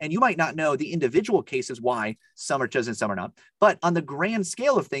election. And you might not know the individual cases why some are chosen, some are not. But on the grand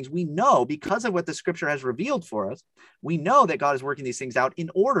scale of things, we know, because of what the scripture has revealed for us, we know that God is working these things out in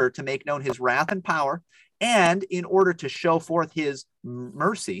order to make known his wrath and power, and in order to show forth his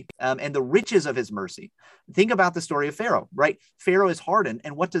mercy and the riches of his mercy. Think about the story of Pharaoh, right? Pharaoh is hardened.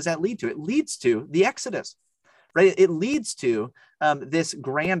 And what does that lead to? It leads to the Exodus, right? It leads to this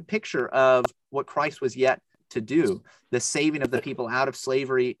grand picture of what Christ was yet to do, the saving of the people out of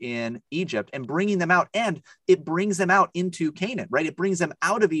slavery in Egypt and bringing them out. And it brings them out into Canaan, right? It brings them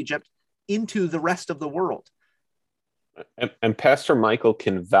out of Egypt into the rest of the world. And Pastor Michael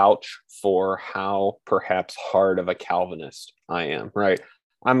can vouch for how perhaps hard of a Calvinist I am, right?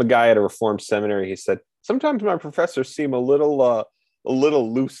 I'm a guy at a Reformed seminary. He said, sometimes my professors seem a little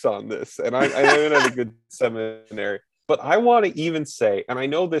loose on this. And I'm at a good seminary. But I want to even say, and I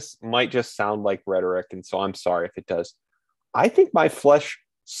know this might just sound like rhetoric, and so I'm sorry if it does, I think my flesh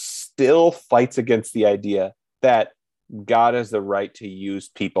still fights against the idea that God has the right to use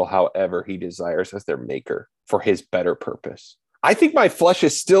people however he desires as their maker for his better purpose. I think my flesh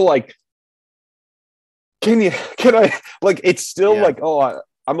is still like, can I, like, it's still like, oh,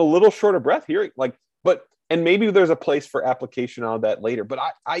 I'm a little short of breath here. Like, and maybe there's a place for application on that later. But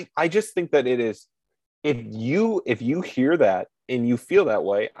I just think that it is, if you hear that and you feel that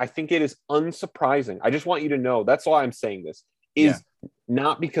way, I think it is unsurprising. I just want you to know, that's why I'm saying this, is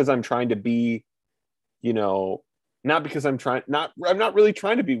not because I'm trying to be, not because I'm not really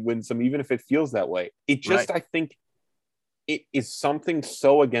trying to be winsome, even if it feels that way. It just, right. I think it is something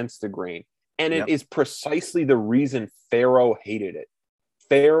so against the grain. And it is precisely the reason Pharaoh hated it.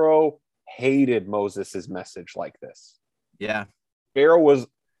 Pharaoh hated Moses's message like this. Yeah. Pharaoh's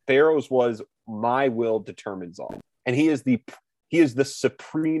was my will determines all. And he is the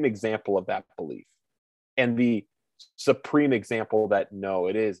supreme example of that belief. And the supreme example that no,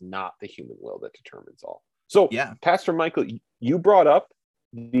 it is not the human will that determines all. So, Pastor Michael, you brought up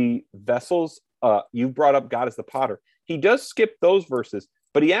the vessels. You brought up God as the potter. He does skip those verses,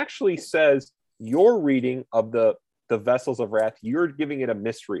 but he actually says your reading of the vessels of wrath, you're giving it a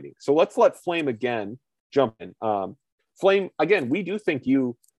misreading. So let's let Flame again jump in. Flame, again, we do think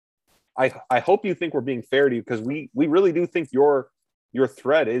you. I hope you think we're being fair to you, because we really do think your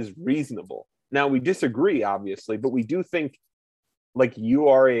threat is reasonable. Now we disagree, obviously, but we do think like you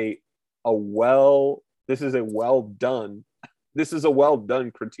are this is a well done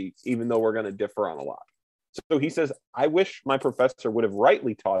critique, even though we're going to differ on a lot. So he says, I wish my professor would have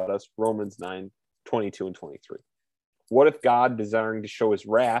rightly taught us Romans 9:22 and 23. What if God, desiring to show his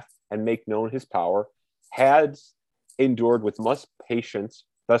wrath and make known his power, had endured with much patience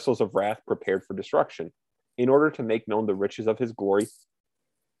vessels of wrath prepared for destruction, in order to make known the riches of his glory,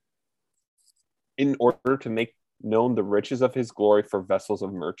 for vessels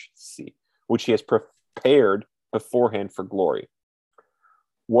of mercy, which he has prepared beforehand for glory.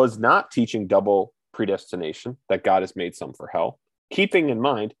 Was not teaching double predestination, that God has made some for hell, keeping in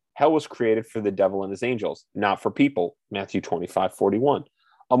mind hell was created for the devil and his angels, not for people, Matthew 25:41.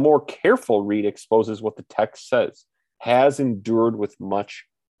 A more careful read exposes what the text says, has endured with much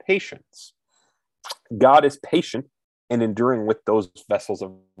patience. God is patient and enduring with those vessels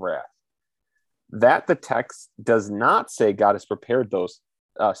of wrath. That the text does not say God has prepared those.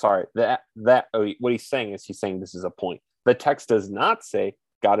 What he's saying is this is a point. The text does not say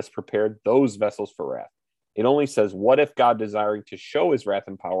God has prepared those vessels for wrath. It only says, what if God, desiring to show his wrath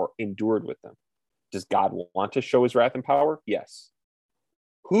and power, endured with them? Does God want to show his wrath and power? Yes.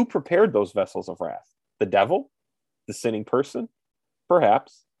 Who prepared those vessels of wrath? The devil? The sinning person?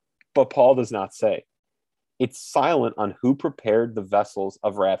 Perhaps. But Paul does not say. It's silent on who prepared the vessels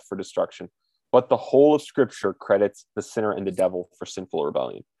of wrath for destruction, but the whole of Scripture credits the sinner and the devil for sinful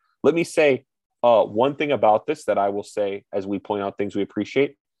rebellion. Let me say one thing about this that I will say as we point out things we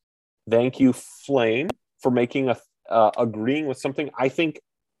appreciate. Thank you, Flame, for making agreeing with something I think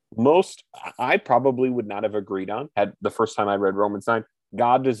I probably would not have agreed on at the first time I read Romans 9.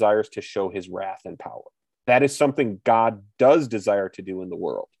 God desires to show his wrath and power. That is something God does desire to do in the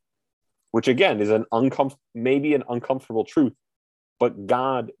world, which again is maybe an uncomfortable truth, but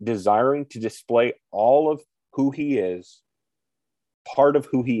God desiring to display all of who he is, part of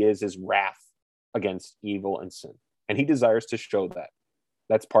who he is wrath against evil and sin. And he desires to show that.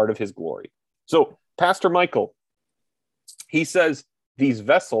 That's part of his glory. So Pastor Michael, he says these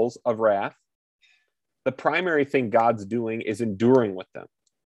vessels of wrath, the primary thing God's doing is enduring with them.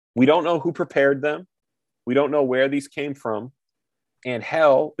 We don't know who prepared them. We don't know where these came from. And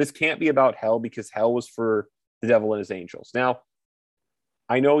hell, this can't be about hell because hell was for the devil and his angels. Now,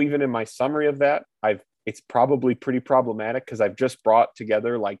 I know even in my summary of that, it's probably pretty problematic because I've just brought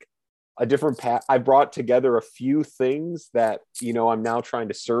together like a different path. I brought together a few things that, I'm now trying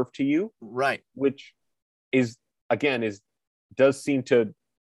to serve to you. Right. Which does seem to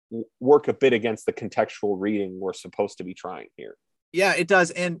work a bit against the contextual reading we're supposed to be trying here. Yeah, it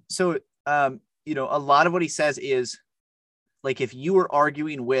does. And so, a lot of what he says is like, if you were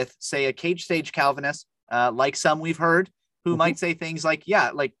arguing with, say, a cage stage Calvinist, like some we've heard, who might say things like,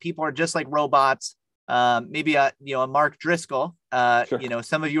 yeah, like people are just like robots. Maybe a Mark Driscoll, Sure.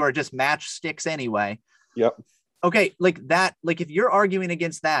 Some of you are just matchsticks anyway. Yep. Okay. Like that, like if you're arguing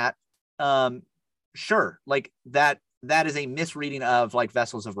against that, sure. Like that is a misreading of like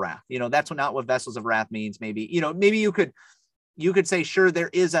vessels of wrath. That's not what vessels of wrath means. Maybe you could say, sure, there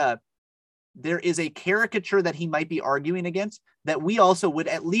is a caricature that he might be arguing against that we also would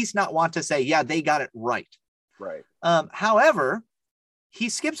at least not want to say, yeah, they got it right. Right. However, he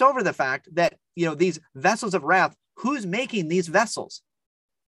skips over the fact that, these vessels of wrath, who's making these vessels?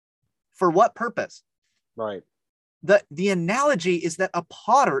 For what purpose? Right. The analogy is that a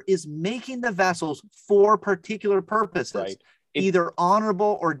potter is making the vessels for particular purposes, right. Either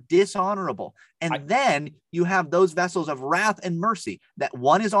honorable or dishonorable. And then you have those vessels of wrath and mercy, that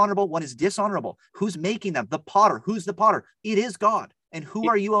one is honorable, one is dishonorable. Who's making them? The potter. Who's the potter? It is God. And who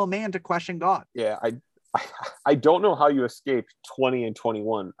are you, O man, to question God? Yeah, I don't know how you escaped 20 and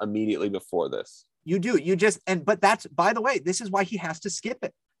 21 immediately before this. You do. But that's, by the way, this is why he has to skip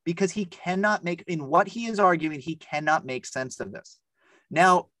it, because he cannot make, in what he is arguing, he cannot make sense of this.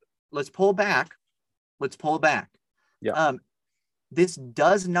 Now, let's pull back. Yeah. This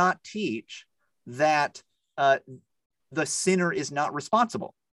does not teach that the sinner is not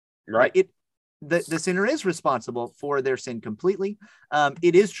responsible. Right. The sinner is responsible for their sin completely.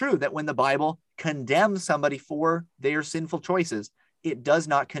 It is true that when the Bible condemns somebody for their sinful choices, it does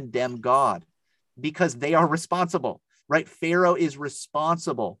not condemn God because they are responsible, right? Pharaoh is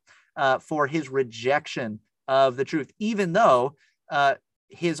responsible for his rejection of the truth, even though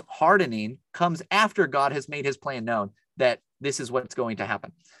his hardening comes after God has made his plan known that this is what's going to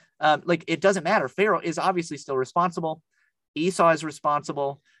happen. It doesn't matter. Pharaoh is obviously still responsible. Esau is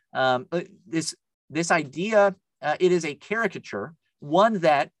responsible. This idea, it is a caricature, one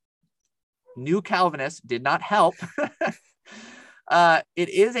that New Calvinists did not help. It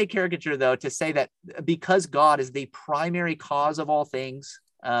is a caricature, though, to say that because God is the primary cause of all things,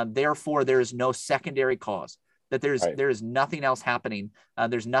 therefore there is no secondary cause, that there is nothing else happening.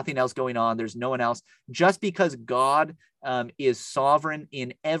 There's nothing else going on. There's no one else. Just because God is sovereign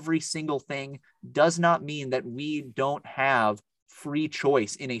in every single thing does not mean that we don't have free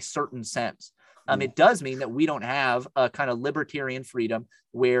choice in a certain sense. It does mean that we don't have a kind of libertarian freedom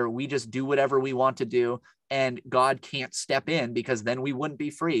where we just do whatever we want to do and God can't step in, because then we wouldn't be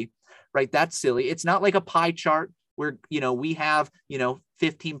free, right? That's silly. It's not like a pie chart where, we have,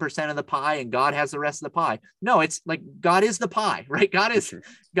 15% of the pie and God has the rest of the pie. No, it's like God is the pie, right? God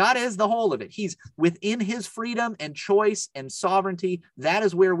is the whole of it. He's within his freedom and choice and sovereignty. That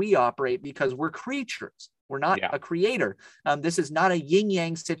is where we operate because we're creatures. We're not Yeah. a creator. This is not a yin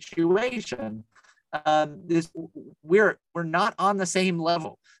yang situation. We're not on the same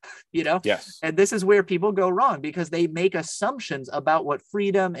level, you know? Yes. And this is where people go wrong, because they make assumptions about what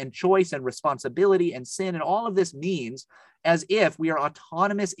freedom and choice and responsibility and sin and all of this means, as if we are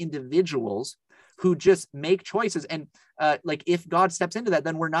autonomous individuals who just make choices. And like, if God steps into that,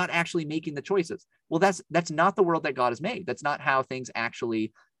 then we're not actually making the choices. Well, that's not the world that God has made. That's not how things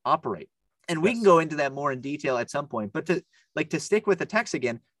actually operate. And we can go into that more in detail at some point. But to stick with the text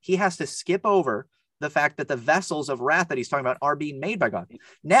again, he has to skip over the fact that the vessels of wrath that he's talking about are being made by God.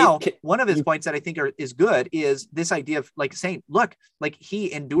 Now, one of his points that I think is good is this idea of like saying, look, like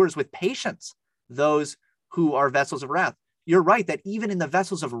he endures with patience those who are vessels of wrath. You're right that even in the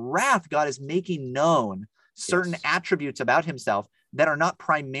vessels of wrath, God is making known certain attributes about himself that are not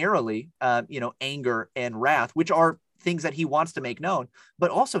primarily, anger and wrath, which are things that he wants to make known,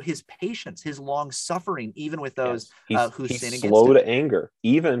 but also his patience, his long suffering, even with those who sin against him. He's slow to anger,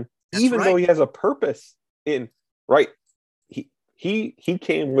 even though he has a purpose in right. He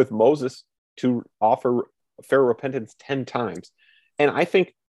came with Moses to offer fair repentance 10 times. And I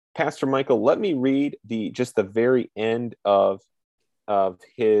think, Pastor Michael, let me read the very end of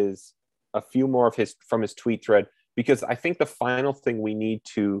his, a few more of his from his tweet thread, because I think the final thing we need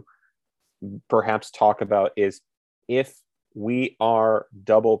to perhaps talk about is if we are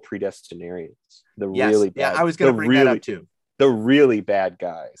double predestinarians, really bad. I was going to bring that up too. The really bad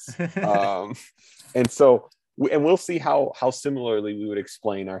guys. And so, we'll see how similarly we would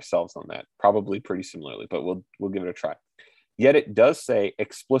explain ourselves on that. Probably pretty similarly, but we'll give it a try. Yet it does say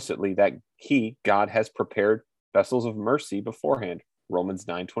explicitly that God has prepared vessels of mercy beforehand, Romans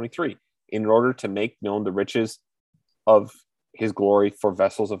 9:23, in order to make known the riches of his glory for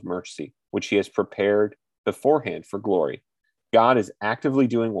vessels of mercy, which he has prepared beforehand for glory. God is actively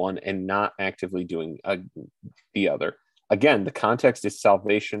doing one and not actively doing the other. Again, the context is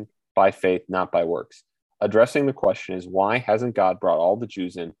salvation by faith, not by works. Addressing the question is, why hasn't God brought all the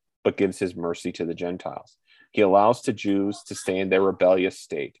Jews in, but gives his mercy to the Gentiles? He allows the Jews to stay in their rebellious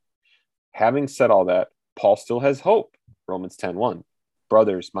state. Having said all that, Paul still has hope. Romans 10:1.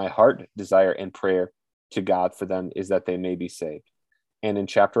 Brothers, my heart desire and prayer to God for them is that they may be saved. And in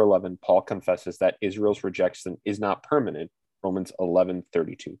chapter 11, Paul confesses that Israel's rejection is not permanent. Romans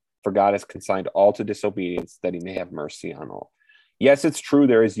 11:32. For God has consigned all to disobedience, that he may have mercy on all. Yes, it's true,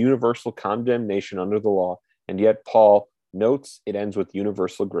 there is universal condemnation under the law, and yet Paul notes it ends with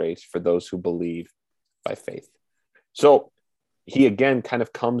universal grace for those who believe by faith. So he again kind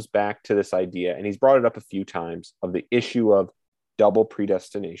of comes back to this idea, and he's brought it up a few times, of the issue of double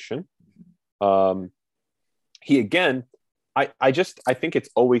predestination. He again, I think it's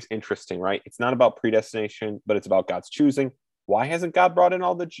always interesting, right? It's not about predestination, but it's about God's choosing. Why hasn't God brought in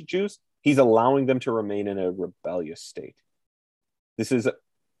all the Jews? He's allowing them to remain in a rebellious state. This is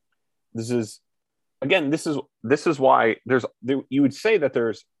why you would say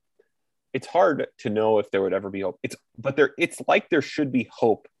that it's hard to know if there would ever be hope. It's like there should be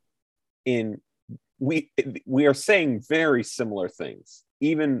hope we are saying very similar things,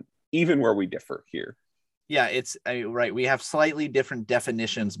 even where we differ here. Yeah, it's right. We have slightly different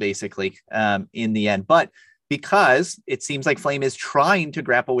definitions, basically, in the end. But because it seems like Flame is trying to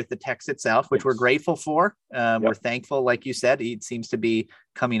grapple with the text itself, which we're grateful for. We're thankful, like you said, he seems to be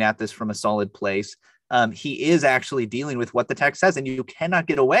coming at this from a solid place. He is actually dealing with what the text says, and you cannot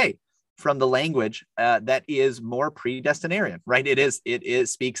get away from the language that is more predestinarian, right? It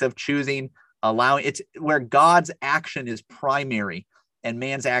speaks of choosing, allowing. It's where God's action is primary and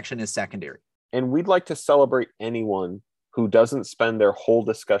man's action is secondary. And we'd like to celebrate anyone who doesn't spend their whole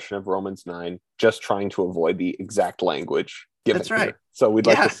discussion of Romans 9 just trying to avoid the exact language given. That's right. Here. So we'd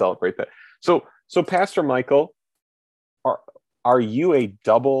like to celebrate that. So Pastor Michael, are you a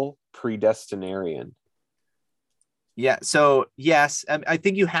double predestinarian? Yeah. So yes, I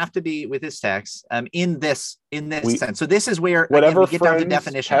think you have to be with this text in this sense. So this is where whatever again, we get down to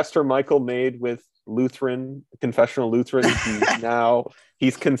definition. Pastor Michael made with confessional Lutheran,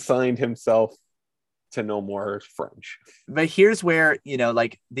 he's consigned himself to no more French. But here's where,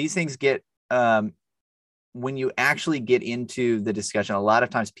 like these things get, when you actually get into the discussion, a lot of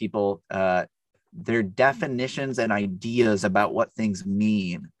times people, their definitions and ideas about what things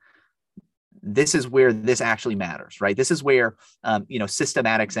mean, this is where this actually matters, right? This is where,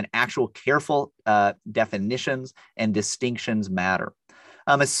 systematics and actual careful definitions and distinctions matter,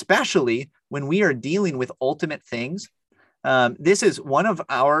 especially when we are dealing with ultimate things. This is one of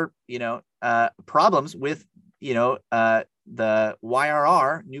our, problems with, the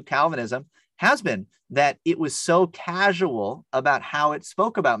YRR, New Calvinism, has been that it was so casual about how it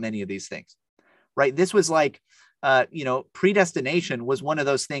spoke about many of these things, right? This was like, predestination was one of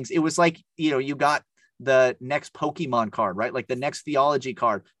those things. It was like, you got the next Pokemon card, right? Like the next theology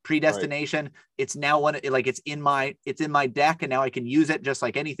card, predestination. Right. It's now it's in my deck, and now I can use it just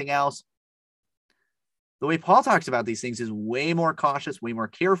like anything else. The way Paul talks about these things is way more cautious, way more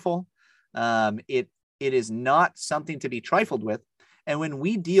careful. It is not something to be trifled with. And when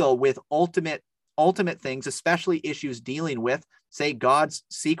we deal with ultimate things, especially issues dealing with, say, God's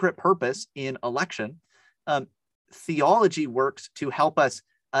secret purpose in election, theology works to help us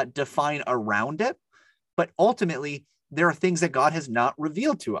define around it. But ultimately, there are things that God has not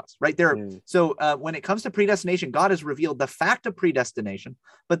revealed to us, right? So when it comes to predestination, God has revealed the fact of predestination,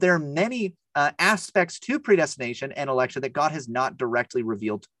 but there are many aspects to predestination and election that God has not directly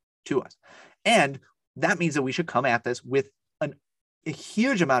revealed to us. And that means that we should come at this with a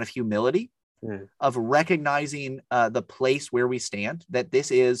huge amount of humility, of recognizing the place where we stand, that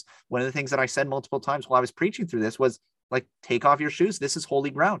this is one of the things that I said multiple times while I was preaching through this was like, take off your shoes. This is holy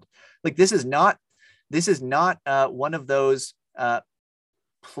ground. Like, this is not one of those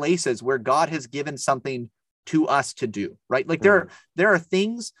places where God has given something to us to do, right? Like there are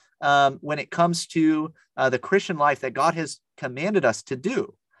things when it comes to the Christian life that God has commanded us to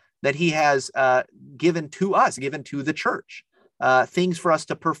do, that he has given to us, given to the church, things for us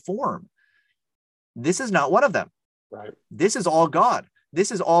to perform. This is not one of them. Right. This is all God.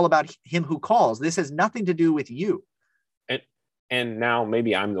 This is all about him who calls. This has nothing to do with you. And now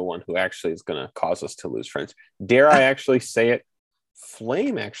maybe I'm the one who actually is going to cause us to lose friends. Dare I actually say it?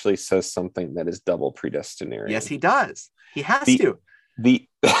 Flame actually says something that is double predestinarian. Yes, he does. He has to.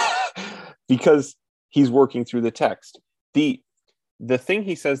 Because he's working through the text. The thing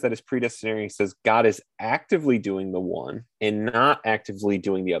he says that is predestinarian, he says God is actively doing the one and not actively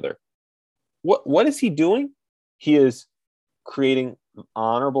doing the other. What is he doing? He is creating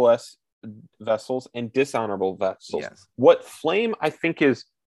honorable vessels and dishonorable vessels. Yes. What Flame, I think, is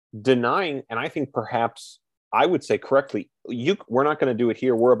denying, and I think perhaps I would say correctly, we're not going to do it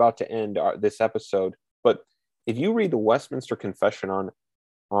here. We're about to end this episode. But if you read the Westminster Confession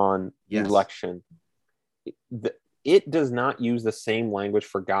on election, it does not use the same language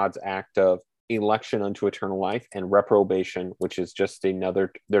for God's act of election unto eternal life and reprobation, which is just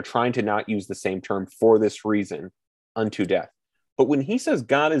another. They're trying to not use the same term for this reason, unto death. But when he says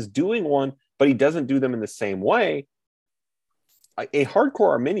God is doing one, but he doesn't do them in the same way, a hardcore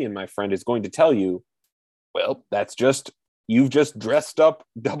Arminian, my friend, is going to tell you, well, you've just dressed up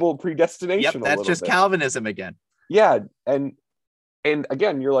double predestination. Yep, that's just Calvinism again. Yeah, and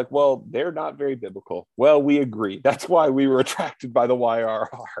again, you're like, well, they're not very biblical. Well, we agree. That's why we were attracted by the YRR.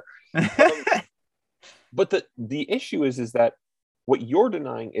 But the issue is that what you're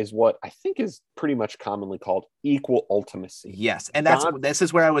denying is what I think is pretty much commonly called equal ultimacy. Yes, and this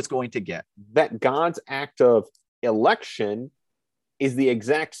is where I was going to get. That God's act of election is the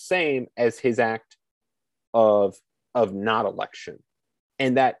exact same as his act of not election.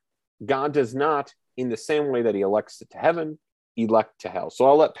 And that God does not, in the same way that he elects it to heaven, elect to hell. So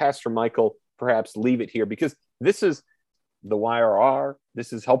I'll let Pastor Michael perhaps leave it here, because this is the YRR.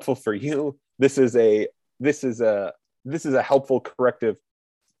 This is helpful for you. This is a helpful corrective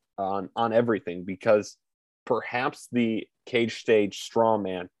on everything, because perhaps the cage stage straw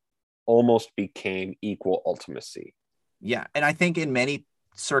man almost became equal ultimacy. Yeah. And I think in many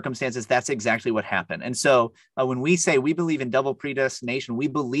circumstances, that's exactly what happened. And so when we say we believe in double predestination, we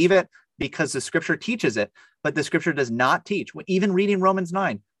believe it because the scripture teaches it, but the scripture does not teach. Even reading Romans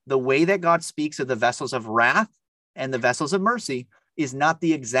 9, the way that God speaks of the vessels of wrath and the vessels of mercy is not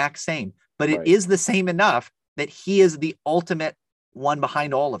the exact same, but it is the same enough that he is the ultimate one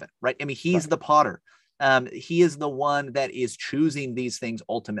behind all of it, right? I mean, he's the potter. He is the one that is choosing these things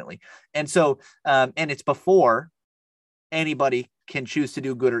ultimately. And so, and it's before anybody can choose to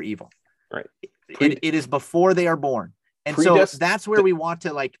do good or evil. Right. It is before they are born. And so that's where we want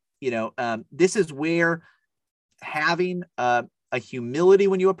to this is where having a humility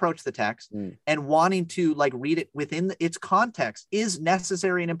when you approach the text and wanting to read it within its context is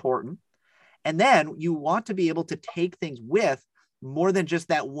necessary and important. And then you want to be able to take things with more than just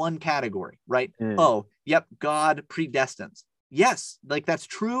that one category, right? Oh, yep, God predestines. Yes, that's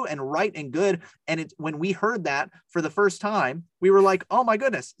true and right and good. And when we heard that for the first time, we were like, oh my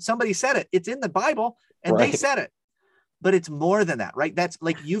goodness, somebody said it. It's in the Bible and they said it. But it's more than that, right? That's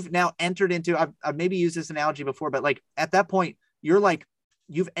you've now entered into, I've maybe used this analogy before, but at that point,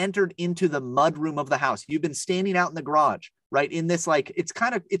 you've entered into the mud room of the house. You've been standing out in the garage, right? In this,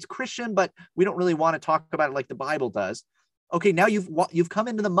 it's Christian, but we don't really want to talk about it like the Bible does. Okay, now you've come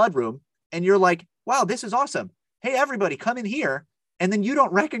into the mud room and you're like, wow, this is awesome. Hey, everybody, come in here And then you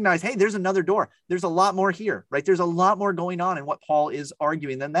don't recognize, hey, there's another door. There's a lot more here, right? There's a lot more going on in what Paul is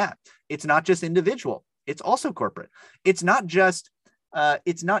arguing than that. It's not just individual. It's also corporate. It's not just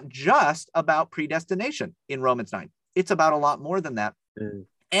about predestination in Romans 9. It's about a lot more than that.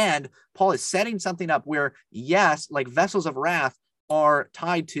 And Paul is setting something up where, yes, like vessels of wrath are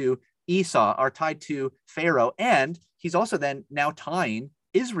tied to Esau, are tied to Pharaoh. And he's also then now tying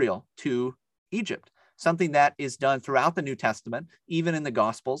Israel to Egypt, something that is done throughout the New Testament, even in the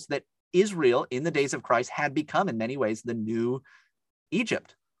Gospels, that Israel in the days of Christ had become in many ways the new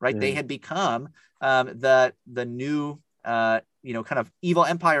Egypt, right? They had become the new, kind of evil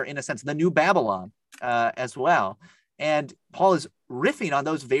empire in a sense, the new Babylon as well. And Paul is riffing on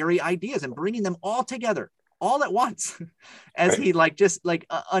those very ideas and bringing them all together all at once as he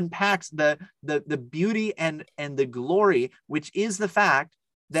unpacks the beauty and the glory, which is the fact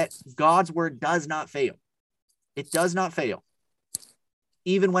that God's word does not fail. It does not fail.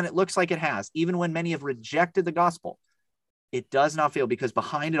 Even when it looks like it has, even when many have rejected the gospel, it does not fail, because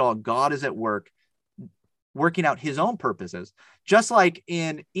behind it all, God is at work, working out his own purposes. Just like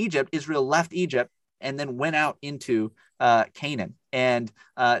in Egypt, Israel left Egypt and then went out into Canaan, and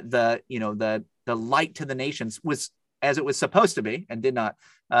the light to the nations was as it was supposed to be, and did not,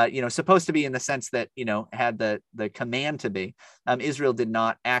 supposed to be in the sense that, had the command to be. Israel did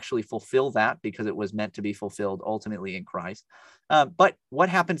not actually fulfill that, because it was meant to be fulfilled ultimately in Christ. But what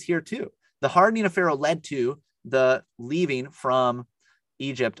happens here too? The hardening of Pharaoh led to the leaving from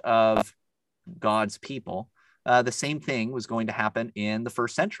Egypt of God's people. The same thing was going to happen in the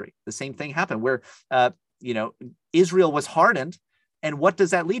first century. The same thing happened where, Israel was hardened. And what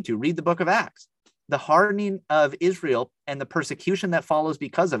does that lead to? Read the book of Acts. The hardening of Israel and the persecution that follows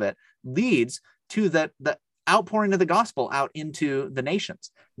because of it leads to the outpouring of the gospel out into the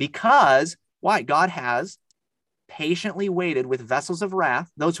nations. Because why? God has patiently waited with vessels of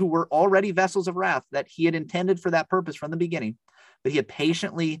wrath, those who were already vessels of wrath that he had intended for that purpose from the beginning, but he had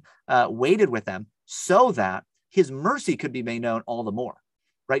patiently waited with them so that his mercy could be made known all the more,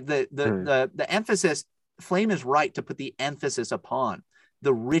 right? The emphasis, Flame is right to put the emphasis upon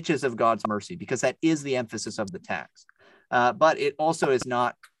the riches of God's mercy, because that is the emphasis of the text. But it also is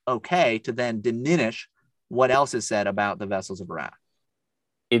not okay to then diminish what else is said about the vessels of wrath.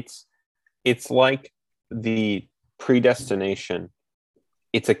 It's like the predestination.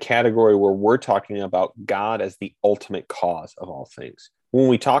 It's a category where we're talking about God as the ultimate cause of all things. When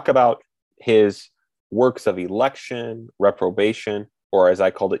we talk about his works of election, reprobation, or as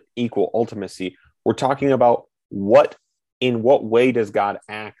I called it, equal ultimacy, we're talking about in what way does God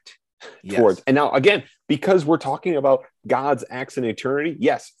act towards. Yes. And now, again, because we're talking about God's acts in eternity,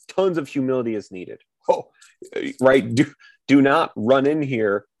 yes, tons of humility is needed. Oh, right. Do not run in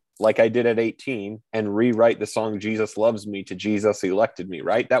here like I did at 18 and rewrite the song Jesus Loves Me to Jesus Elected Me,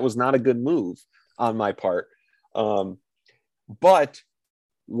 right? That was not a good move on my part. But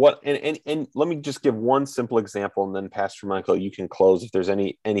what, and let me just give one simple example, and then Pastor Michael, you can close if there's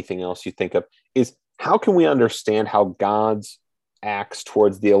anything else you think of, is how can we understand how God's acts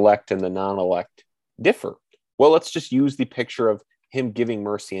towards the elect and the non-elect differ? Well, let's just use the picture of him giving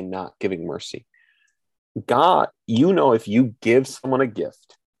mercy and not giving mercy. God, if you give someone a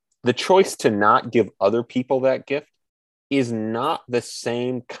gift, the choice to not give other people that gift is not the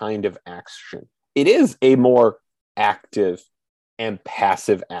same kind of action. It is a more active and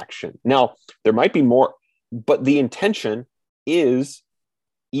passive action. Now, there might be more, but the intention is,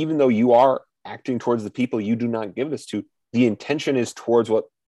 even though you are acting towards the people you do not give this to, the intention is towards what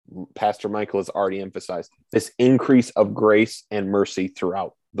Pastor Michael has already emphasized, this increase of grace and mercy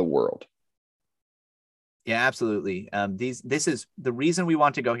throughout the world. Yeah, absolutely. This is the reason we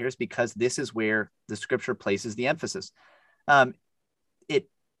want to go here, is because this is where the scripture places the emphasis. It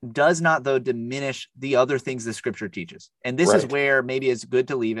does not, though, diminish the other things the scripture teaches. And this is where maybe it's good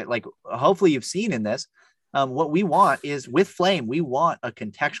to leave it. Like, hopefully you've seen in this, what we want is, with Flame, we want a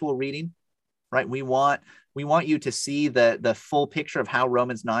contextual reading, right? We want you to see the full picture of how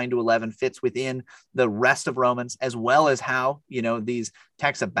Romans 9 to 11 fits within the rest of Romans, as well as how, these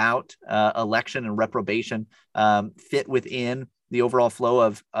texts about election and reprobation fit within the overall flow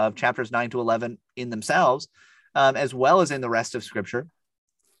of chapters 9 to 11 in themselves, as well as in the rest of Scripture.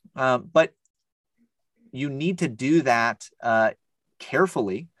 But you need to do that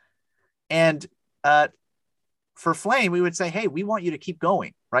carefully. And for Flame, we would say, hey, we want you to keep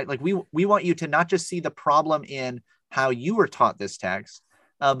going, right? Like we want you to not just see the problem in how you were taught this text,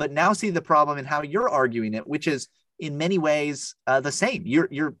 but now see the problem in how you're arguing it, which is in many ways the same.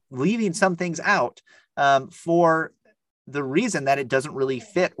 You're leaving some things out for the reason that it doesn't really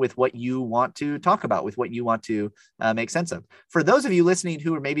fit with what you want to talk about, with what you want to make sense of. For those of you listening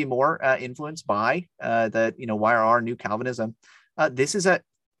who are maybe more influenced by the YRR, New Calvinism, this is a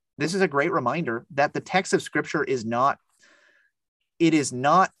great reminder that the text of Scripture is not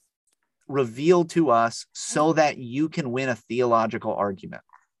revealed to us so that you can win a theological argument.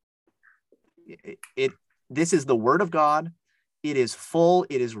 This is the Word of God. It is full.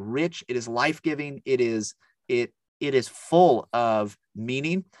 It is rich. It is life-giving. It is full of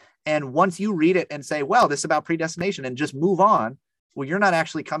meaning. And once you read it and say, well, this is about predestination, and just move on, well, you're not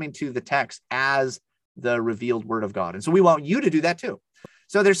actually coming to the text as the revealed Word of God. And so we want you to do that too.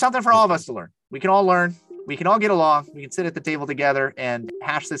 So there's something for all of us to learn. We can all learn. We can all get along. We can sit at the table together and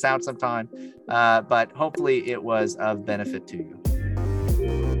hash this out sometime. But hopefully it was of benefit to you.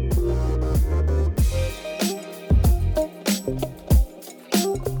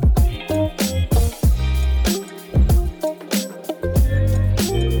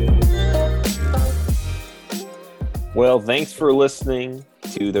 Well, thanks for listening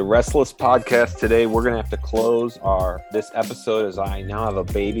to the Restless Podcast today. We're going to have to close this episode as I now have a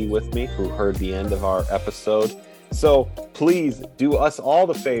baby with me who heard the end of our episode. So please do us all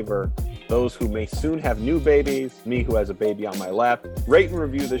the favor, those who may soon have new babies, me who has a baby on my lap, rate and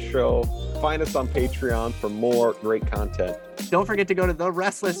review the show. Find us on Patreon for more great content. Don't forget to go to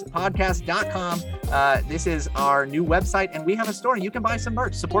therestlesspodcast.com. This is our new website, and we have a store. You can buy some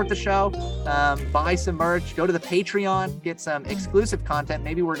merch, support the show, buy some merch, go to the Patreon, get some exclusive content.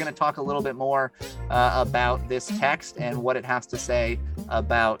 Maybe we're going to talk a little bit more about this text and what it has to say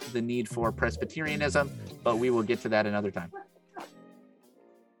about the need for Presbyterianism, but we will get to that another time.